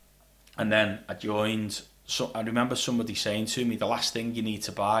 and then I joined. So I remember somebody saying to me, the last thing you need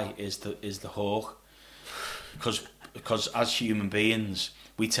to buy is the hawk, because as human beings,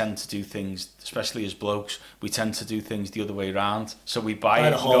 we tend to do things, especially as blokes, we tend to do things the other way around. So we buy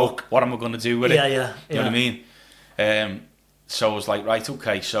it and go, what am I going to do with it? You know what I mean? So I was like, right,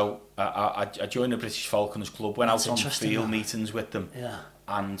 okay. So I joined the British Falconers Club, went out on field meetings with them,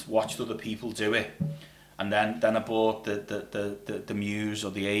 and watched other people do it. And then I bought the Muse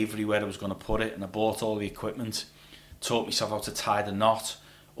or the Avery, where I was going to put it, and I bought all the equipment, taught myself how to tie the knot,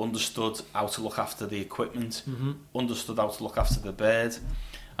 understood how to look after the equipment, understood how to look after the bird,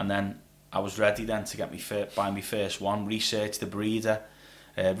 and then I was ready then to buy my first one, researched the breeder,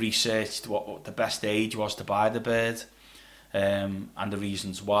 researched what the best age was to buy the bird, and the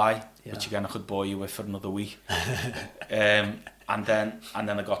reasons why, which again I could bore you with for another week. And then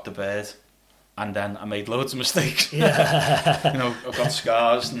I got the bird, and then I made loads of mistakes. Yeah. You know, I've got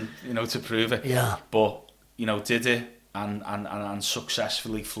scars, and you know, to prove it. Yeah. But you know, did it and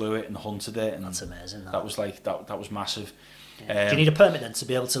successfully flew it and hunted it, and That's amazing. that was like that was massive. Yeah. Do you need a permit then to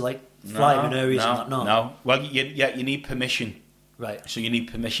be able to like fly in areas and that? No. Well, you need permission. Right. So you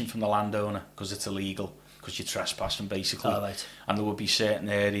need permission from the landowner because it's illegal, because you're trespassing basically. Oh, right. And there would be certain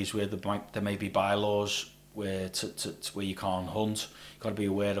areas where there may be bylaws where where you can't hunt. You've got to be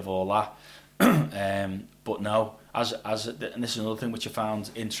aware of all that. But no, and this is another thing which I found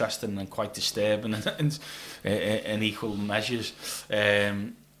interesting and quite disturbing in equal measures,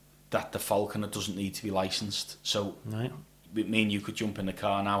 that the falconer doesn't need to be licensed. So right. me and you could jump in the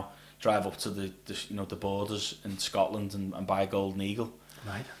car now, drive up to the borders in Scotland and buy a golden eagle.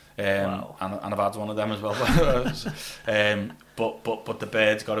 Right. Wow. And I've had one of them as well. But the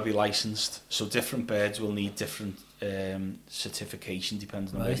bird's got to be licensed. So different birds will need different certification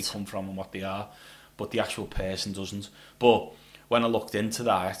depending on where they come from and what they are. But the actual person doesn't. But when I looked into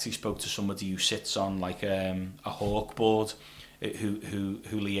that, I actually spoke to somebody who sits on like a hawk board, who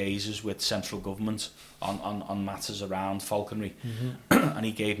liaises with central government on matters around falconry. Mm-hmm. And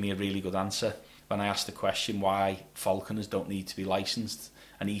he gave me a really good answer when I asked the question why falconers don't need to be licensed.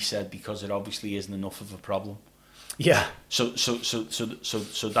 And he said because it obviously isn't enough of a problem. Yeah. So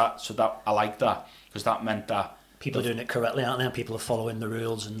that I like that, because that meant that people are doing it correctly, aren't they? People are following the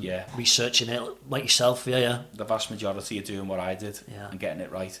rules and researching it like yourself. Yeah. The vast majority are doing what I did and getting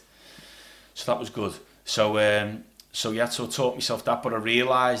it right. So that was good. So so I taught myself that, but I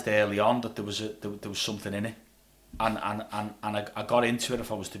realised early on that there was something in it, and I got into it,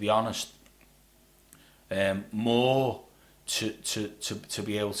 if I was to be honest, more to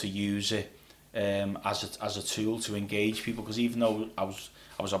be able to use it as a tool to engage people, because even though I was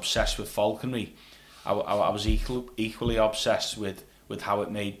obsessed with falconry, I was equally obsessed with how it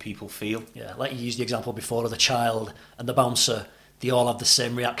made people feel. Yeah, like you used the example before of the child and the bouncer. They all have the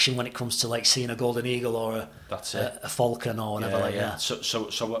same reaction when it comes to like seeing a golden eagle or a falcon or whatever like that.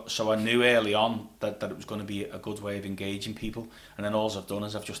 So I knew early on that it was going to be a good way of engaging people, and then all I've done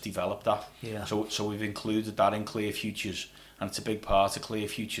is I've just developed that. Yeah. So we've included that in Clear Futures, and it's a big part of Clear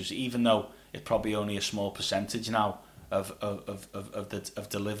Futures, even though it's probably only a small percentage now of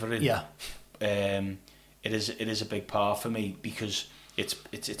delivery. Yeah. It is a big part for me, because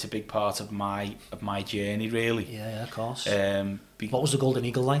it's a big part of my journey, really. Yeah, of course. What was the golden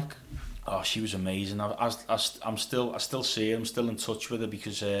eagle like? Oh, she was amazing. I still see her. I'm still in touch with her,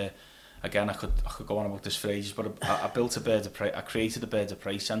 because again, I could go on about this for ages, but I built a bird of prey. I created a bird of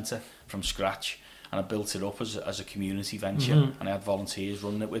prey centre from scratch, and I built it up as a community venture, and I had volunteers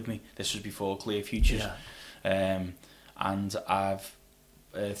running it with me. This was before Clear Futures. Yeah. And I've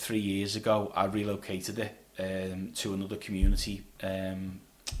 3 years ago I relocated it to another community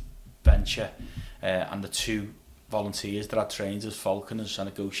venture, and the two volunteers that I trained as falconers, I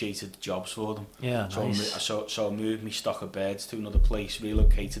negotiated jobs for them. Yeah, nice. So I moved my stock of birds to another place,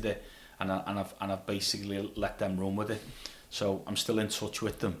 relocated it, and I've basically let them run with it. So I'm still in touch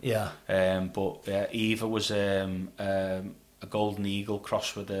with them. Yeah. But Eva was a golden eagle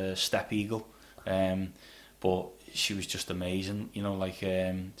crossed with a steppe eagle, but she was just amazing. You know, like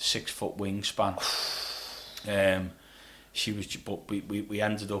 6 foot wingspan. She was, but we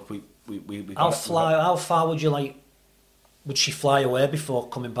ended up we how far would you like? Would she fly away before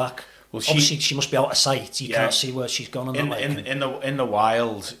coming back? Well, obviously she must be out of sight. You can't see where she's gone on in the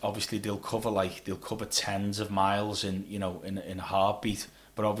wild. Obviously they'll cover tens of miles in a heartbeat.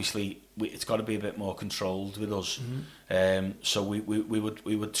 But obviously it's got to be a bit more controlled with us. Mm-hmm. So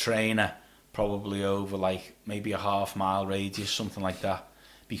we would train her probably over like maybe a half-mile radius, something like that,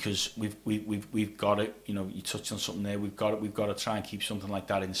 because we've got it. You know, you touched on something there. We've got to try and keep something like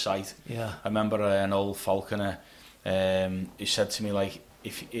that in sight. Yeah. I remember an old falconer who said to me, like,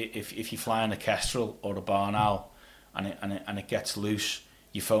 if you fly in a kestrel or a barn owl and it gets loose,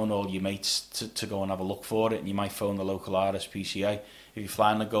 you phone all your mates to go and have a look for it, and you might phone the local RSPCA. If you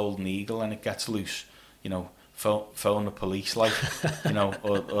fly in a golden eagle and it gets loose, you know, phone the police, like, you know,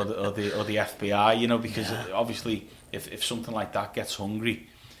 or the FBI, you know, because obviously if something like that gets hungry,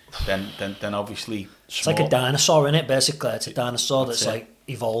 then obviously it's like a dinosaur, in it. Basically, it's a dinosaur that's like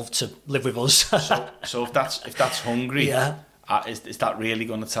evolved to live with us. so if that's hungry, yeah. Is that really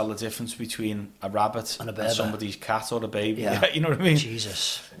going to tell the difference between a rabbit and somebody's cat or a baby? Yeah. You know what I mean?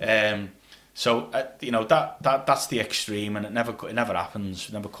 Jesus. So you know, that's the extreme, and it never happens.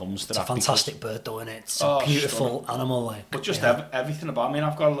 It never comes to that. It's a fantastic bird, though, isn't it? It's a beautiful animal, like. But just everything about. I mean,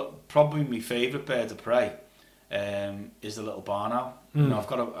 I've got probably my favourite bird of prey is the little barn owl. You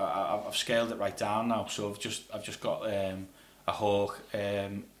know, I've scaled it right down now. So I've just got a hawk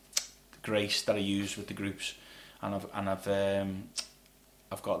Grace that I use with the groups, and I've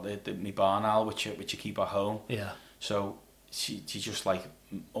got my barn owl which I keep at home. Yeah. So she's just like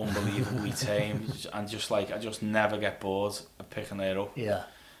unbelievably tame, and just like I just never get bored of picking her up. Yeah.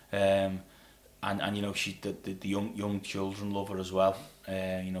 And you know, the young children love her as well.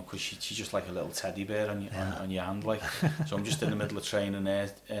 You know, because she's just like a little teddy bear on your hand, like. So I'm just in the middle of training her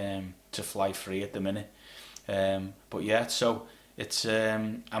to fly free at the minute. But yeah, so it's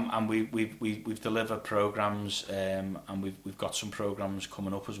and we've delivered programs, and we've got some programs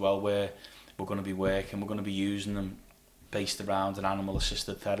coming up as well where we're going to be working. We're going to be using them based around an animal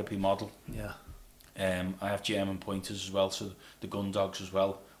assisted therapy model. Yeah. I have German pointers as well, so the gun dogs as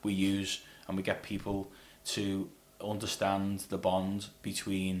well we use, and we get people to understand the bond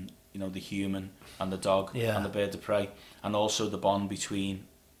between, you know, the human and the dog and the bird of prey, and also the bond between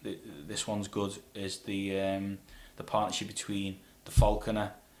this one's good is the partnership between the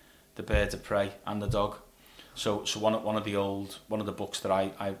falconer, the bird of prey, and the dog. So one of the books that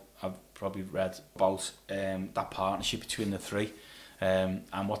I've probably read about that partnership between the three,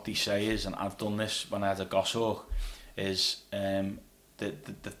 and what they say is, and I've done this when I had a goshawk, is the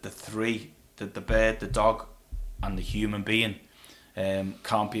three, the bird, the dog, and the human being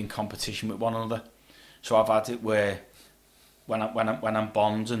can't be in competition with one another. So I've had it where when I'm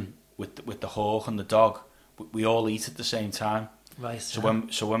bonding with the hawk and the dog, we all eat at the same time. Right. So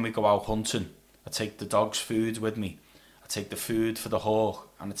when we go out hunting, I take the dog's food with me, I take the food for the hawk,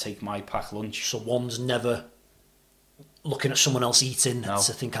 and I take my pack lunch. So one's never looking at someone else eating to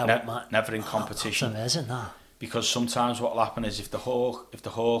think I want that. Never in competition. That's amazing, that. Because sometimes what will happen is if the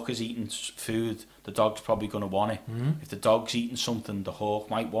hawk is eating food, the dog's probably going to want it. If the dog's eating something, the hawk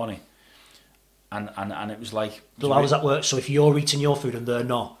might want it. And it was like... So how does that work? So if you're eating your food and they're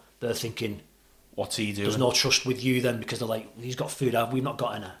not, they're thinking... What's he doing? There's no trust with you then, because they're like, he's got food, we've not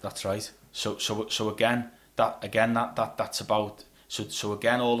got any. That's right. So again, that's about... So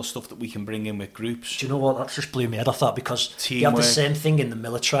again, all the stuff that we can bring in with groups. Do you know what? That just blew me head off, that, because Teamwork. you have the same thing in the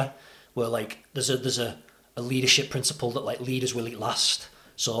military, where like there's a leadership principle that like leaders will eat last,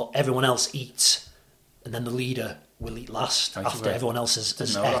 so everyone else eats, and then the leader will eat last after everyone else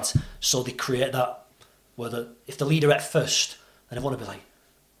has ate. So they create that where if the leader ate first, then everyone will be like,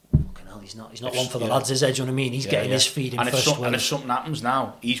 fucking hell, he's not one for the lads, is he? Do you know what I mean? He's getting his feeding first. And if something happens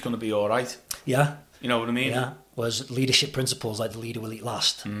now, he's going to be all right. Yeah. You know what I mean? Yeah. Whereas leadership principles, like the leader will eat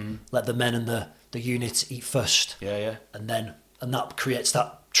last, let the men and the unit eat first. Yeah. And that creates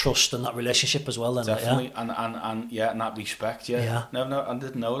that trust and that relationship as well. Then, definitely, like, and that respect. Yeah. No, I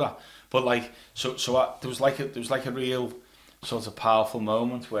didn't know that. But like, there was like a real sort of powerful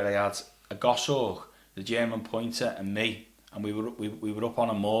moment where I had a goshawk, the German pointer, and me, and we were up on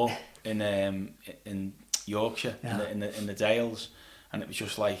a moor in Yorkshire, in the Dales, and it was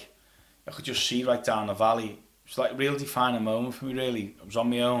just like I could just see right down the valley. It was like a real defining moment for me, really. I was on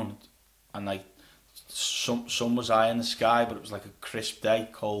my own, and like sun was high in the sky, but it was like a crisp day,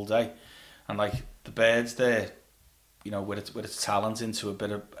 cold day, and like the birds there, you know, with its talons into a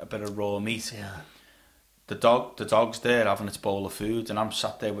bit of raw meat. Yeah. The dog's there having its bowl of food, and I'm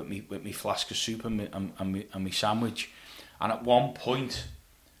sat there with me flask of soup and me sandwich, and at one point,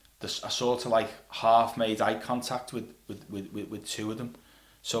 I sort of like half made eye contact with two of them.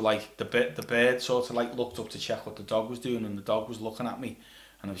 So like the bird sort of like looked up to check what the dog was doing, and the dog was looking at me,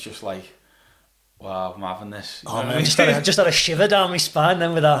 and it was just like, wow, I'm having this. Oh man, I just had a shiver down my spine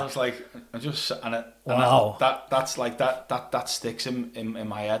then with that. I was like, wow. That's like that sticks in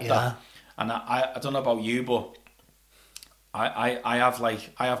my head. Yeah. And I don't know about you, but I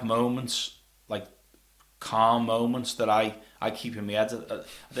have moments, like calm moments that I keep in my head. I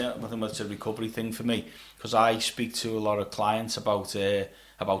don't think it's a recovery thing for me, because I speak to a lot of clients about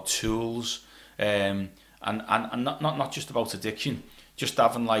tools, and not just about addiction, just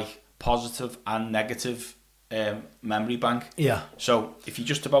having like positive and negative memory bank. Yeah. So if you're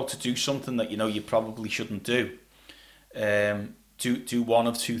just about to do something that you know you probably shouldn't do, do one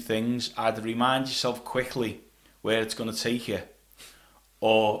of two things: either remind yourself quickly where it's going to take you,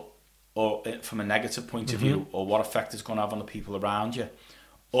 or from a negative point of view, or what effect it's going to have on the people around you,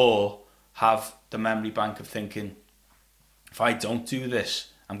 or have the memory bank of thinking, if I don't do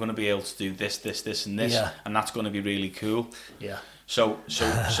this, I'm going to be able to do this, and this, and that's going to be really cool. Yeah. So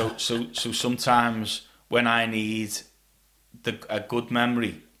sometimes when I need a good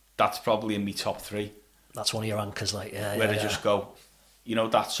memory, that's probably in my top 3. That's one of your anchors, like where I just go, you know,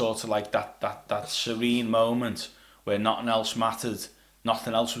 that sort of like that serene moment where nothing else mattered,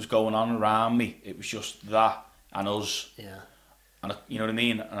 nothing else was going on around me. It was just that and us. Yeah. And you know what I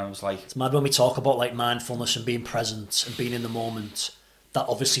mean? And I was like, it's mad when we talk about like mindfulness and being present and being in the moment, that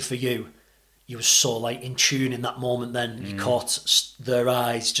obviously for you, you were so like in tune in that moment. Then you caught their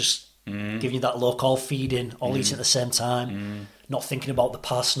eyes just giving you that look, all feeding, all eating at the same time, not thinking about the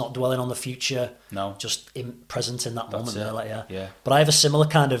past, not dwelling on the future. No, just present in that moment. There, like yeah. But I have a similar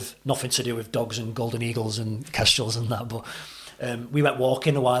kind of, nothing to do with dogs and golden eagles and kestrels and that. But we went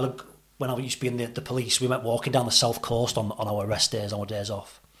walking a while ago, when I used to be in the police. We went walking down the south coast on our rest days, our days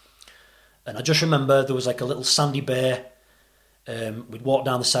off. And I just remember there was like a little sandy bay. We'd walked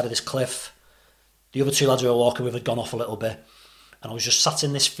down the side of this cliff. The other two lads we were walking with had gone off a little bit. And I was just sat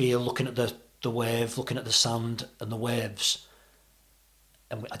in this field looking at the wave, looking at the sand and the waves.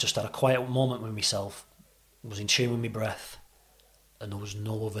 And I just had a quiet moment with myself. I was in tune with my breath. And there was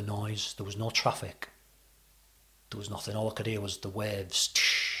no other noise. There was no traffic. There was nothing. All I could hear was the waves.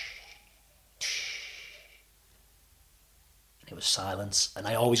 It was silence. And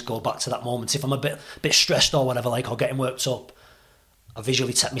I always go back to that moment. If I'm a bit stressed or whatever, like, or getting worked up, I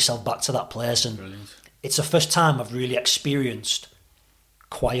visually take myself back to that place. And Brilliant. It's the first time I've really experienced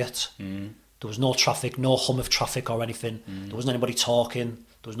quiet. There was no traffic, no hum of traffic or anything. There wasn't anybody talking.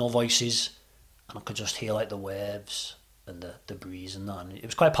 There was no voices. And I could just hear like the waves and the breeze and that. And it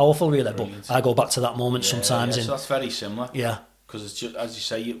was quite powerful, really. Brilliant. But I go back to that moment sometimes. Yeah, so that's very similar. Yeah. Because it's just, as you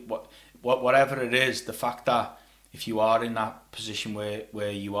say, whatever it is, the fact that if you are in that position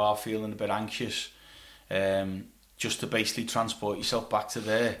where you are feeling a bit anxious, just to basically transport yourself back to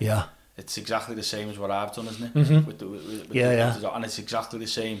there. Yeah. It's exactly the same as what I've done, isn't it? Mm-hmm. And it's exactly the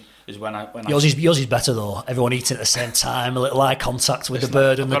same as when yours is better though. Everyone eating at the same time, a little eye contact with the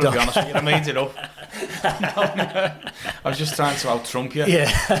bird and the dog. I've got to be honest with you, I made it up. No. I was just trying to out-trump you.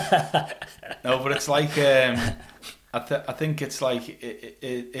 Yeah. No, but it's like I think it's like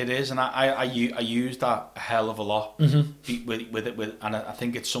it is, and I use that a hell of a lot with it, and I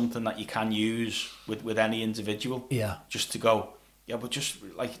think it's something that you can use with any individual. Yeah. Just to go, yeah, but just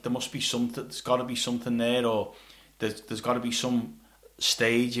like there must be something. There's got to be something there, or there's got to be some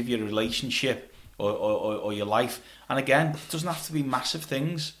stage of your relationship or your life. And again, it doesn't have to be massive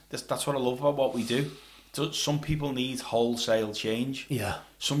things. That's what I love about what we do. Some people need wholesale change. Yeah.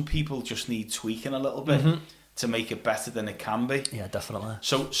 Some people just need tweaking a little bit to make it better than it can be. Yeah, definitely.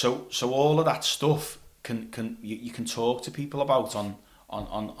 So all of that stuff you can talk to people about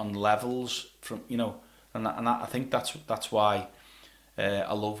on levels from, you know, and I think that's why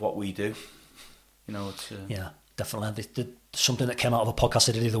I love what we do. You know, it's yeah, definitely. Something that came out of a podcast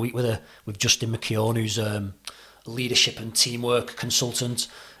I did the other week with Justin McKeown, who's a leadership and teamwork consultant,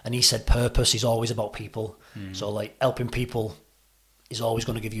 and he said purpose is always about people. So like helping people is always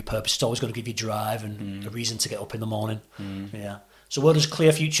going to give you purpose. It's always going to give you drive and a reason to get up in the morning. Yeah. So where does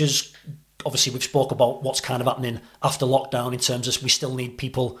Clear Futures? Obviously, we've spoke about what's kind of happening after lockdown in terms of we still need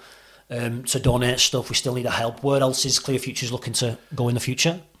people to donate stuff. We still need a help. Where else is Clear Futures looking to go in the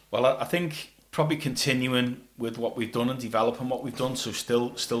future? Well, I think probably continuing with what we've done and developing what we've done. So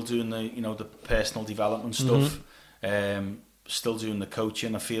still doing the personal development stuff. Still doing the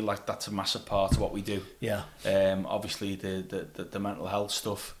coaching. I feel like that's a massive part of what we do. Yeah. Obviously the mental health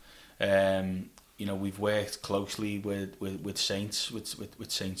stuff. We've worked closely with Saints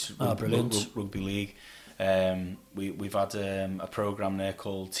with Saints Rugby League. We've had a program there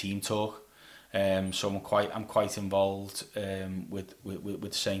called Team Talk. So I'm quite involved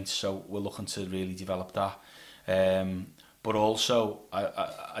with Saints. So we're looking to really develop that. But also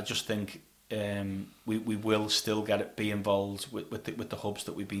I just think. We will still be involved with the hubs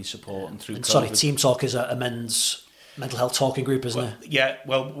that we've been supporting through COVID. Sorry, Team Talk is a men's mental health talking group, isn't it? Yeah,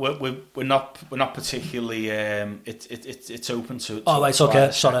 well, we're not particularly. It's open to. Oh, right,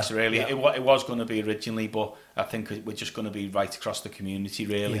 okay. Sorry, really. Yeah. It was going to be originally, but I think we're just going to be right across the community,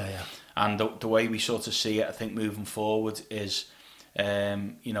 really. Yeah. And the way we sort of see it, I think moving forward is,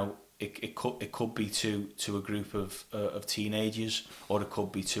 It could be to a group of teenagers, or it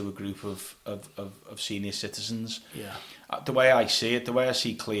could be to a group of senior citizens. Yeah. The way I see it, the way I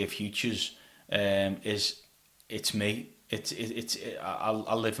see Clear Futures, is it's me.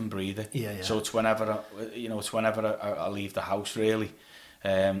 I live and breathe it. Yeah. So it's whenever I leave the house, really.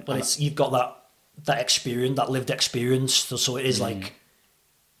 But you've got that experience, that lived experience. So it is like.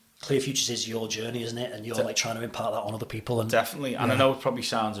 Clear Futures is your journey, isn't it? And you're like trying to impart that on other people. And definitely. And I know it probably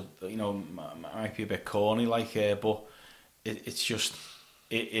sounds, might be a bit corny, but it's just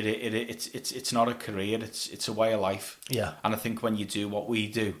it's not a career. It's a way of life. Yeah. And I think when you do what we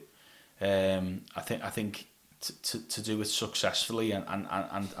do, I think to do it successfully and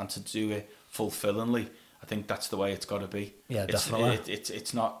to do it fulfillingly, I think that's the way it's got to be. Yeah, definitely.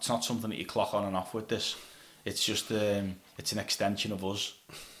 It's not something that you clock on and off with this. It's just it's an extension of us,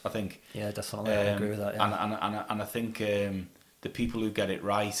 I think. Yeah, definitely. I agree with that. Yeah. And I think the people who get it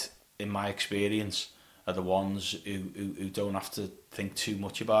right, in my experience, are the ones who don't have to think too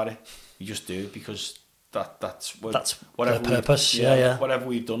much about it. You just do it because that's their purpose. Yeah. Whatever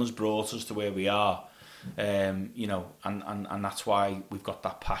we've done has brought us to where we are. You know, and that's why we've got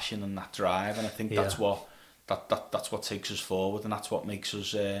that passion and that drive, and I think that's what that's what takes us forward, and that's what makes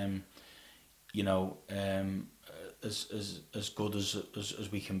us you know, as good as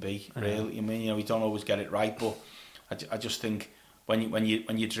we can be, really. I mean, you know, we don't always get it right, but I just think when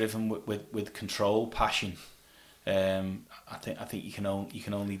you're driven with control, passion, I think you can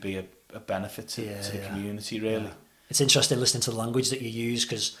only be a benefit to the community, really. It's interesting listening to the language that you use,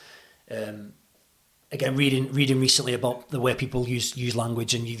 because again, reading recently about the way people use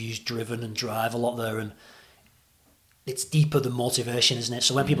language, and you've used driven and drive a lot there, and it's deeper than motivation, isn't it?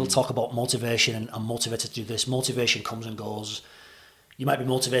 So when people talk about motivation and I'm motivated to do this, motivation comes and goes. You might be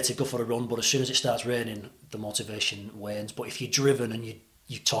motivated to go for a run, but as soon as it starts raining, the motivation wanes. But if you're driven and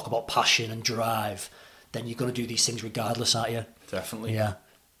you talk about passion and drive, then you're going to do these things regardless, aren't you? Definitely. Yeah.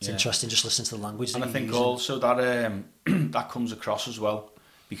 It's interesting just listening to the language. And I think also that that comes across as well,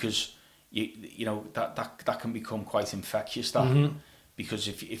 because you know that can become quite infectious. Because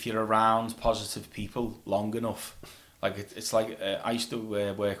if you're around positive people long enough, like it's like I used to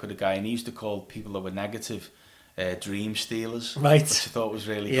work with a guy, and he used to call people that were negative dream stealers, right? Which I thought was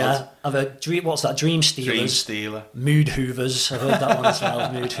really good. Yeah, I've heard what's that? Dream stealers. Dream stealer. Mood hoovers. I've heard that one as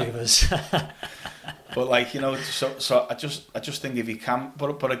well. Mood hoovers. But like, you know, so I just think if you can,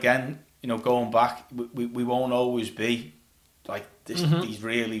 but again, you know, going back, we won't always be like this, these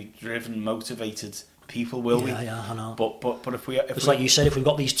really driven, motivated people, will we? Yeah, I know. But if we, like you said, if we've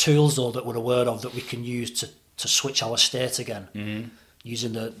got these tools though that we're aware of that we can use to switch our state again,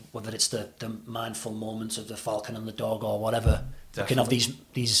 using whether it's the mindful moments of the falcon and the dog or whatever, we can have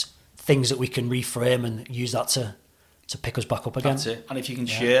these things that we can reframe and use that to pick us back up again. That's it. And if you can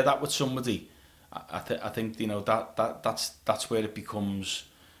share that with somebody, I think you know that's where it becomes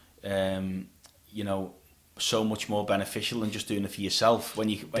you know, so much more beneficial than just doing it for yourself, when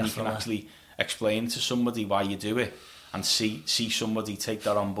you can actually explain to somebody why you do it and see somebody take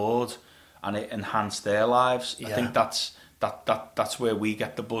that on board and it enhance their lives. I think that's where we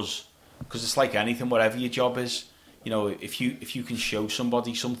get the buzz, because it's like anything, whatever your job is, you know, if you can show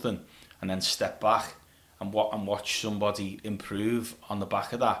somebody something and then step back and watch somebody improve on the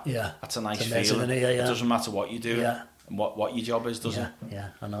back of that, that's a nice feeling. It doesn't matter what you do and what your job is, does it? Yeah,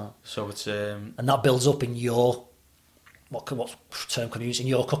 I know. So it's and that builds up in your what term can I use, in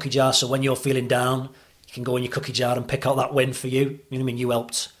your cookie jar. So when you're feeling down, you can go in your cookie jar and pick out that win for you. You know what I mean? You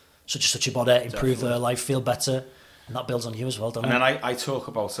helped such a body improve their life, feel better, and that builds on you as well, doesn't it? And then I talk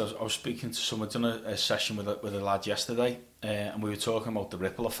about, I was speaking to someone, done a session with a lad yesterday, and we were talking about the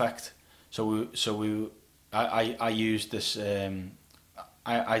ripple effect. I used this.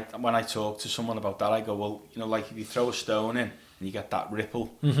 I when I talk to someone about that, I go, well, you know, like if you throw a stone in and you get that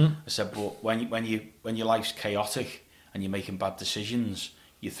ripple. I said, but when your life's chaotic and you're making bad decisions,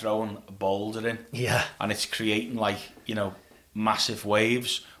 you're throwing a boulder in, and it's creating, like, you know, massive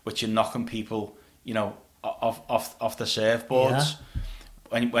waves which are knocking people, you know, off the surfboards.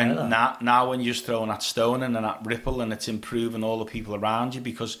 Now when you're just throwing that stone in and that ripple, and it's improving all the people around you,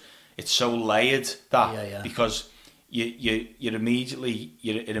 because it's so layered that because you immediately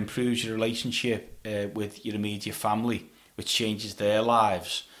it improves your relationship with your immediate family, which changes their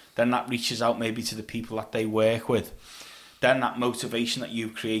lives. Then that reaches out maybe to the people that they work with. Then that motivation that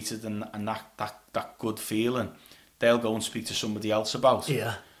you've created and that good feeling, they'll go and speak to somebody else about.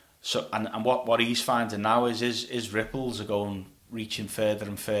 So and what he's finding now is his ripples are reaching further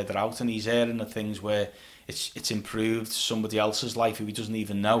and further out, and he's hearing the things where it's improved somebody else's life who he doesn't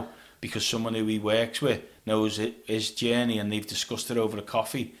even know, because someone who he works with knows his journey, and they've discussed it over a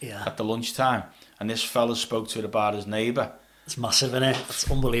coffee at the lunchtime. And this fella spoke to it about his neighbour. It's massive, isn't it? It's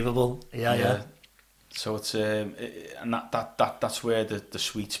unbelievable. Yeah. So it's and that's where the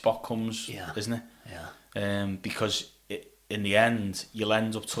sweet spot comes, isn't it? Because in the end, you'll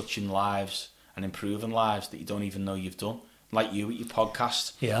end up touching lives and improving lives that you don't even know you've done. Like you at your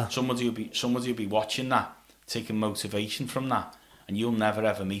podcast. Somebody will be watching that, taking motivation from that, and you'll never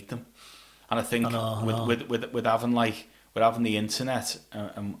ever meet them. And I think with having the internet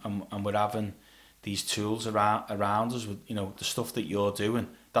and with having these tools around us, with, you know, the stuff that you're doing,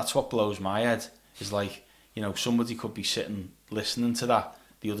 that's what blows my head. Is like, you know, somebody could be sitting listening to that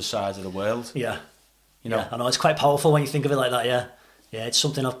the other side of the world. You know, I know, it's quite powerful when you think of it like that. Yeah, it's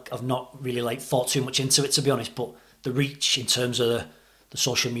something I've not really thought too much into it, to be honest. But the reach in terms of the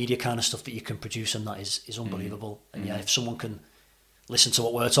social media kind of stuff that you can produce and that is unbelievable. And if someone can listen to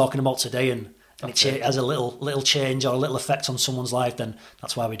what we're talking about today and and it has a little change or a little effect on someone's life, then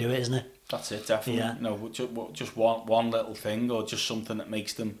that's why we do it, isn't it? That's it, definitely. Yeah. You know, just one little thing, or just something that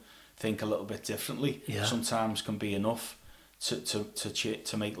makes them think a little bit differently. Yeah. Sometimes can be enough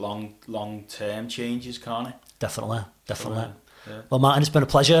to make long term changes, can't it? Definitely. Yeah. Well, Martin, it's been a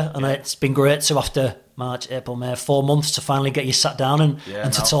pleasure, and it's been great to, after March, April, May, 4 months, to finally get you sat down and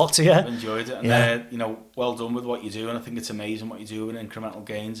to talk to you. I've enjoyed it, and you know, well done with what you do, and I think it's amazing what you do with incremental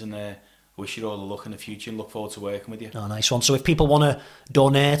gains, and wish you all the luck in the future and look forward to working with you. Oh, nice one. So if people want to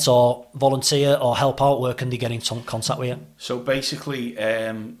donate or volunteer or help out, where can they get in contact with you? So basically,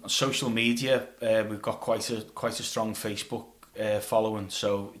 social media, we've got quite a strong Facebook following.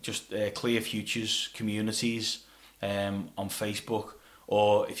 So just Clear Futures Communities on Facebook,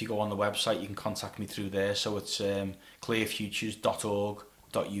 or if you go on the website, you can contact me through there. So it's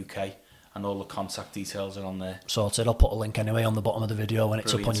clearfutures.org.uk. And all the contact details are on there. Sorted. I'll put a link anyway on the bottom of the video when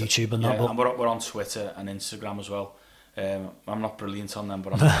it's up on YouTube and that. And we're on Twitter and Instagram as well. I'm not brilliant on them,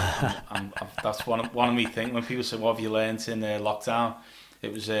 but I'm that's one of my things. When people say, "What have you learnt in lockdown?"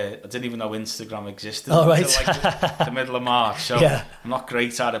 It was I didn't even know Instagram existed until like the middle of March. So I'm not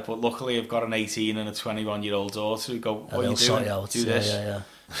great at it, but luckily I've got an 18 and a 21-year-old daughter who go, "What are you doing? Do this." Yeah.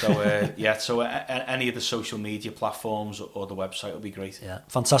 So so any of the social media platforms or the website will be great. Yeah,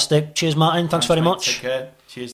 fantastic. Cheers, Martin. Thanks very much. Take care. Cheers.